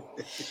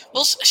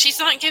 Well, she's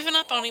not giving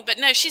up on him, but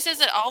no, she says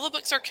that all the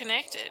books are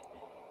connected.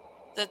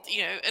 That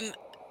and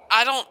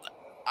I don't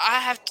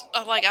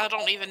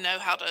even know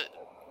how to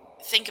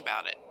think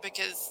about it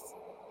because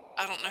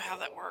I don't know how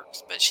that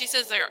works. But she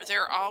says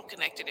they're all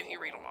connected if you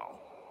read them all.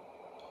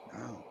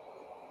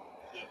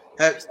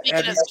 Oh. Speaking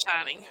of The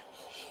Shining.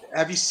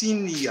 Have you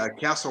seen the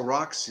Castle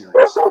Rock series?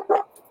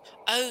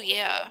 Oh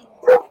yeah.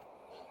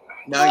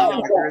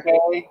 No,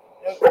 okay.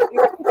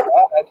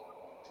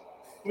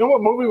 You know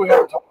what movie we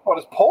haven't talked about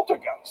is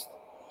Poltergeist.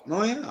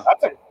 Oh yeah.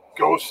 That's a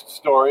ghost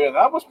story, and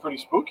that was pretty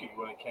spooky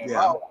when it came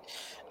out.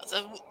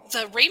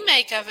 The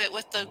remake of it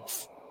with the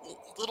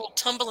little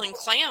tumbling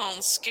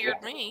clowns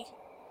scared me.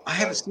 I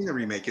haven't seen the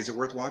remake. Is it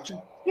worth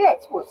watching? Yeah,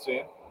 it's worth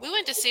seeing. We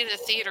went to see it at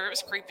the theater. It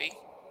was creepy.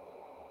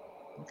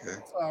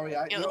 Okay. Sorry,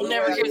 you'll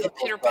never hear the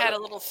pitter pat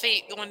of little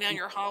feet going down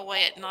your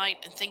hallway at night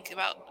and think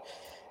about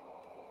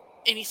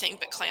anything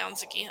but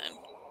clowns again.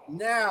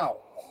 Now,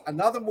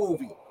 another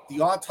movie,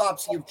 The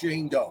Autopsy of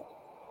Jane Doe.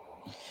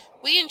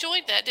 We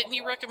enjoyed that. Didn't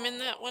you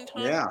recommend that one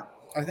time? Yeah,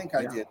 I think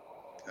I did.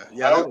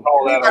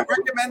 I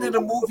recommended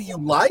a movie you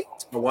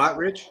liked. A what,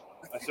 Rich?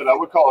 I said I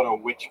would call it a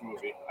witch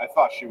movie. I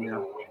thought she was a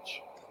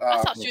witch.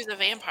 I thought she was a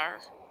vampire.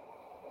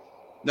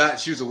 No,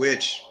 she was a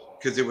witch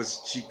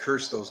because she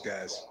cursed those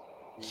guys.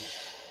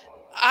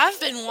 I've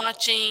been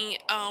watching.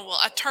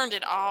 I turned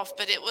it off,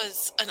 but it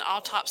was an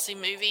autopsy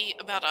movie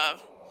about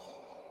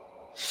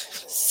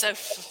So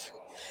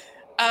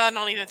I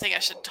don't even think I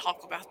should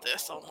talk about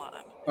this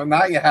online. Well,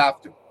 now you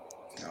have to.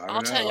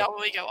 I'll tell y'all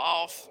when we go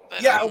off.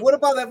 But, yeah. What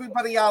about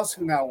everybody else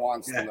who now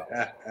wants to know?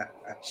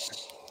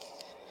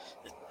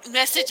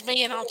 Message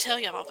me and I'll tell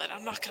y'all that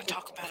I'm not going to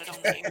talk about it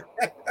on the air.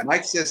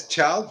 Mike says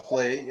child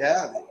play.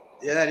 Yeah,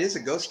 that is a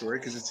ghost story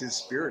because it's his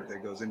spirit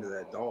that goes into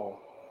that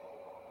doll,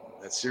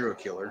 that serial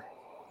killer.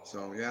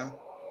 So yeah,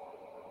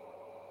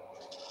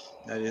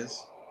 that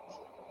is.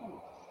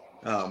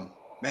 Man,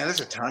 there's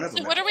a ton of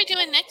them. So what are we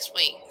doing next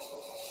week?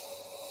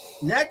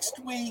 Next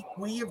week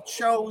we have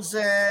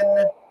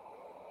chosen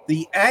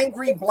The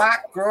Angry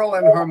Black Girl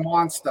and Her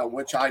Monster,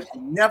 which I've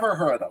never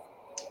heard of.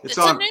 It's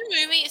a new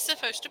movie. It's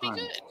supposed to be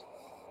good.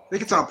 I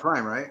think it's on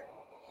Prime, right?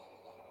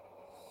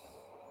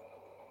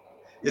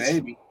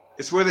 Maybe.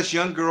 It's where this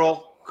young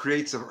girl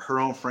creates her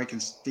own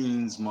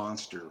Frankenstein's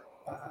monster.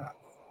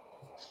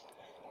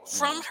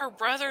 From her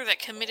brother that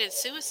committed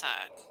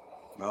suicide.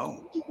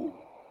 Oh.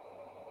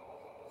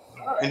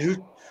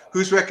 And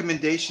whose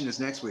recommendation is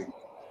next week?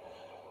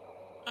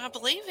 I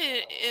believe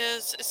it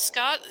is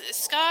Scott.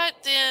 Scott,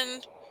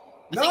 then.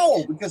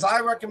 No, because I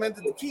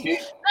recommended the key.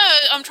 No,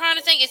 I'm trying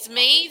to think. It's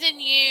me, then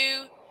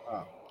you,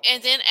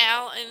 and then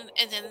Al,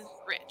 and then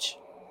Rich.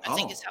 I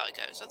think is how it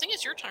goes. I think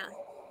it's your turn.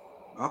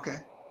 Okay.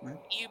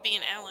 You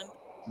being Alan.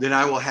 Then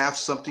I will have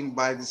something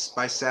by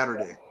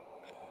Saturday.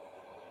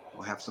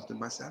 We'll have something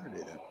by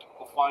Saturday then.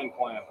 A fine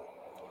plan.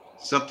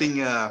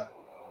 Something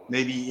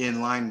maybe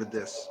in line with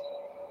this.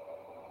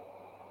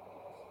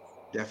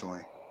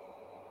 Definitely.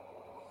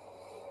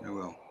 I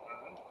will.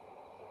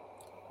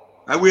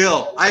 I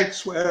will. I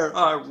swear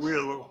I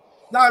will.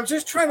 No, I'm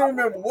just trying to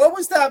remember. What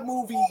was that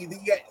movie?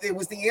 It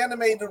was the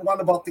animated one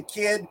about the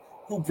kid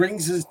who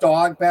brings his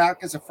dog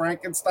back as a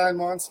Frankenstein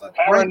monster.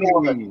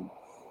 Paranorman.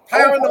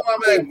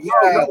 Paranorman.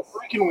 Yeah.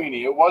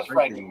 Frankenweenie. It was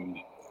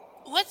Frankenweenie.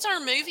 What's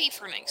our movie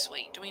for next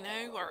week? Do we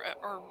know?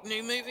 Or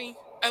new movie?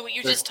 Oh,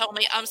 you just told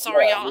me. I'm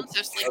sorry, y'all. I'm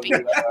so sleepy.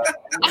 On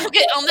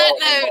that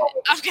note,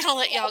 I'm going to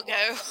let y'all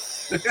go.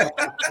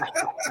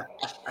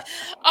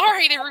 All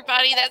right,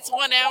 everybody. That's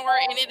 1 hour,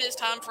 and it is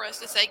time for us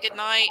to say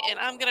goodnight, and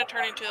I'm going to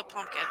turn into a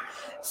pumpkin.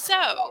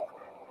 So,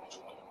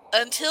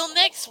 until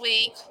next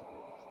week,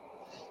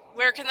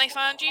 where can they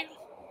find you?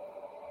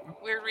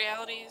 Weird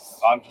Realities.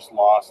 I'm just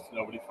lost.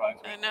 Nobody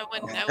finds me. No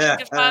one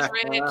can find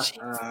Rich.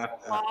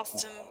 He's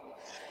lost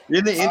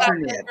in the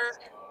internet.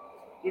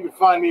 You can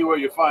find me where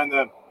you find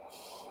them.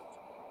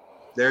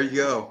 There you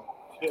go.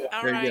 Yeah.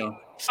 All there right. You go.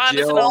 Find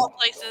us in all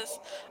places.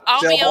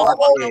 I'll be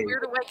on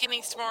Weird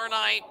Awakenings tomorrow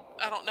night.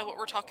 I don't know what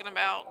we're talking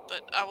about,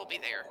 but I will be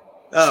there.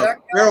 Oh,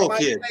 Feral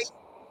Kids.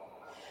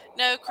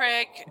 No,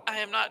 Craig, I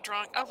am not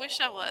drunk. I wish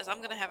I was. I'm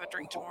going to have a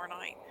drink tomorrow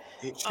night.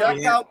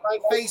 Check out my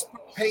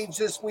Facebook page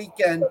this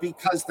weekend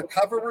because the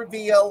cover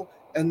reveal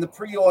and the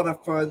pre-order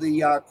for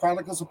the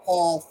Chronicles of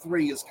Paul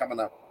 3 is coming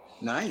up.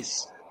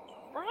 Nice.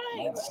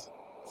 Right.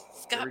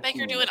 Scott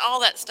Baker doing all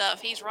that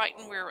stuff. He's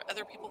writing where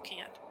other people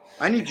can't.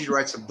 I need you to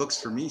write some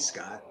books for me,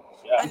 Scott.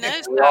 Yeah. I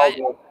know, Scott.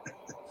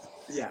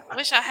 Yeah. I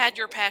wish I had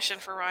your passion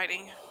for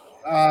writing.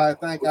 I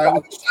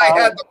wish I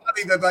had the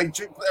money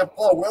that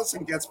Paul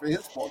Wilson gets for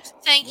his books.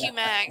 Thank you,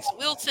 Max.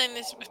 Wilson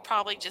is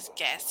probably just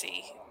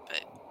gassy,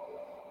 but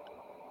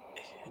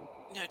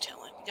no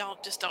telling. Y'all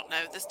just don't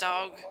know. This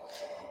dog,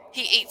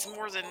 he eats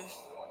more than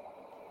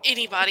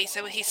anybody,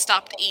 so he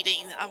stopped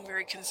eating. I'm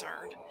very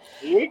concerned.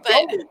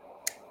 But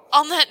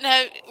on that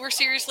note,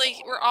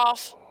 we're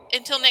off.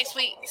 Until next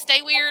week,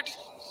 stay weird.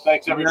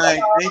 Thanks, everybody.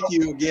 Thank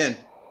you again.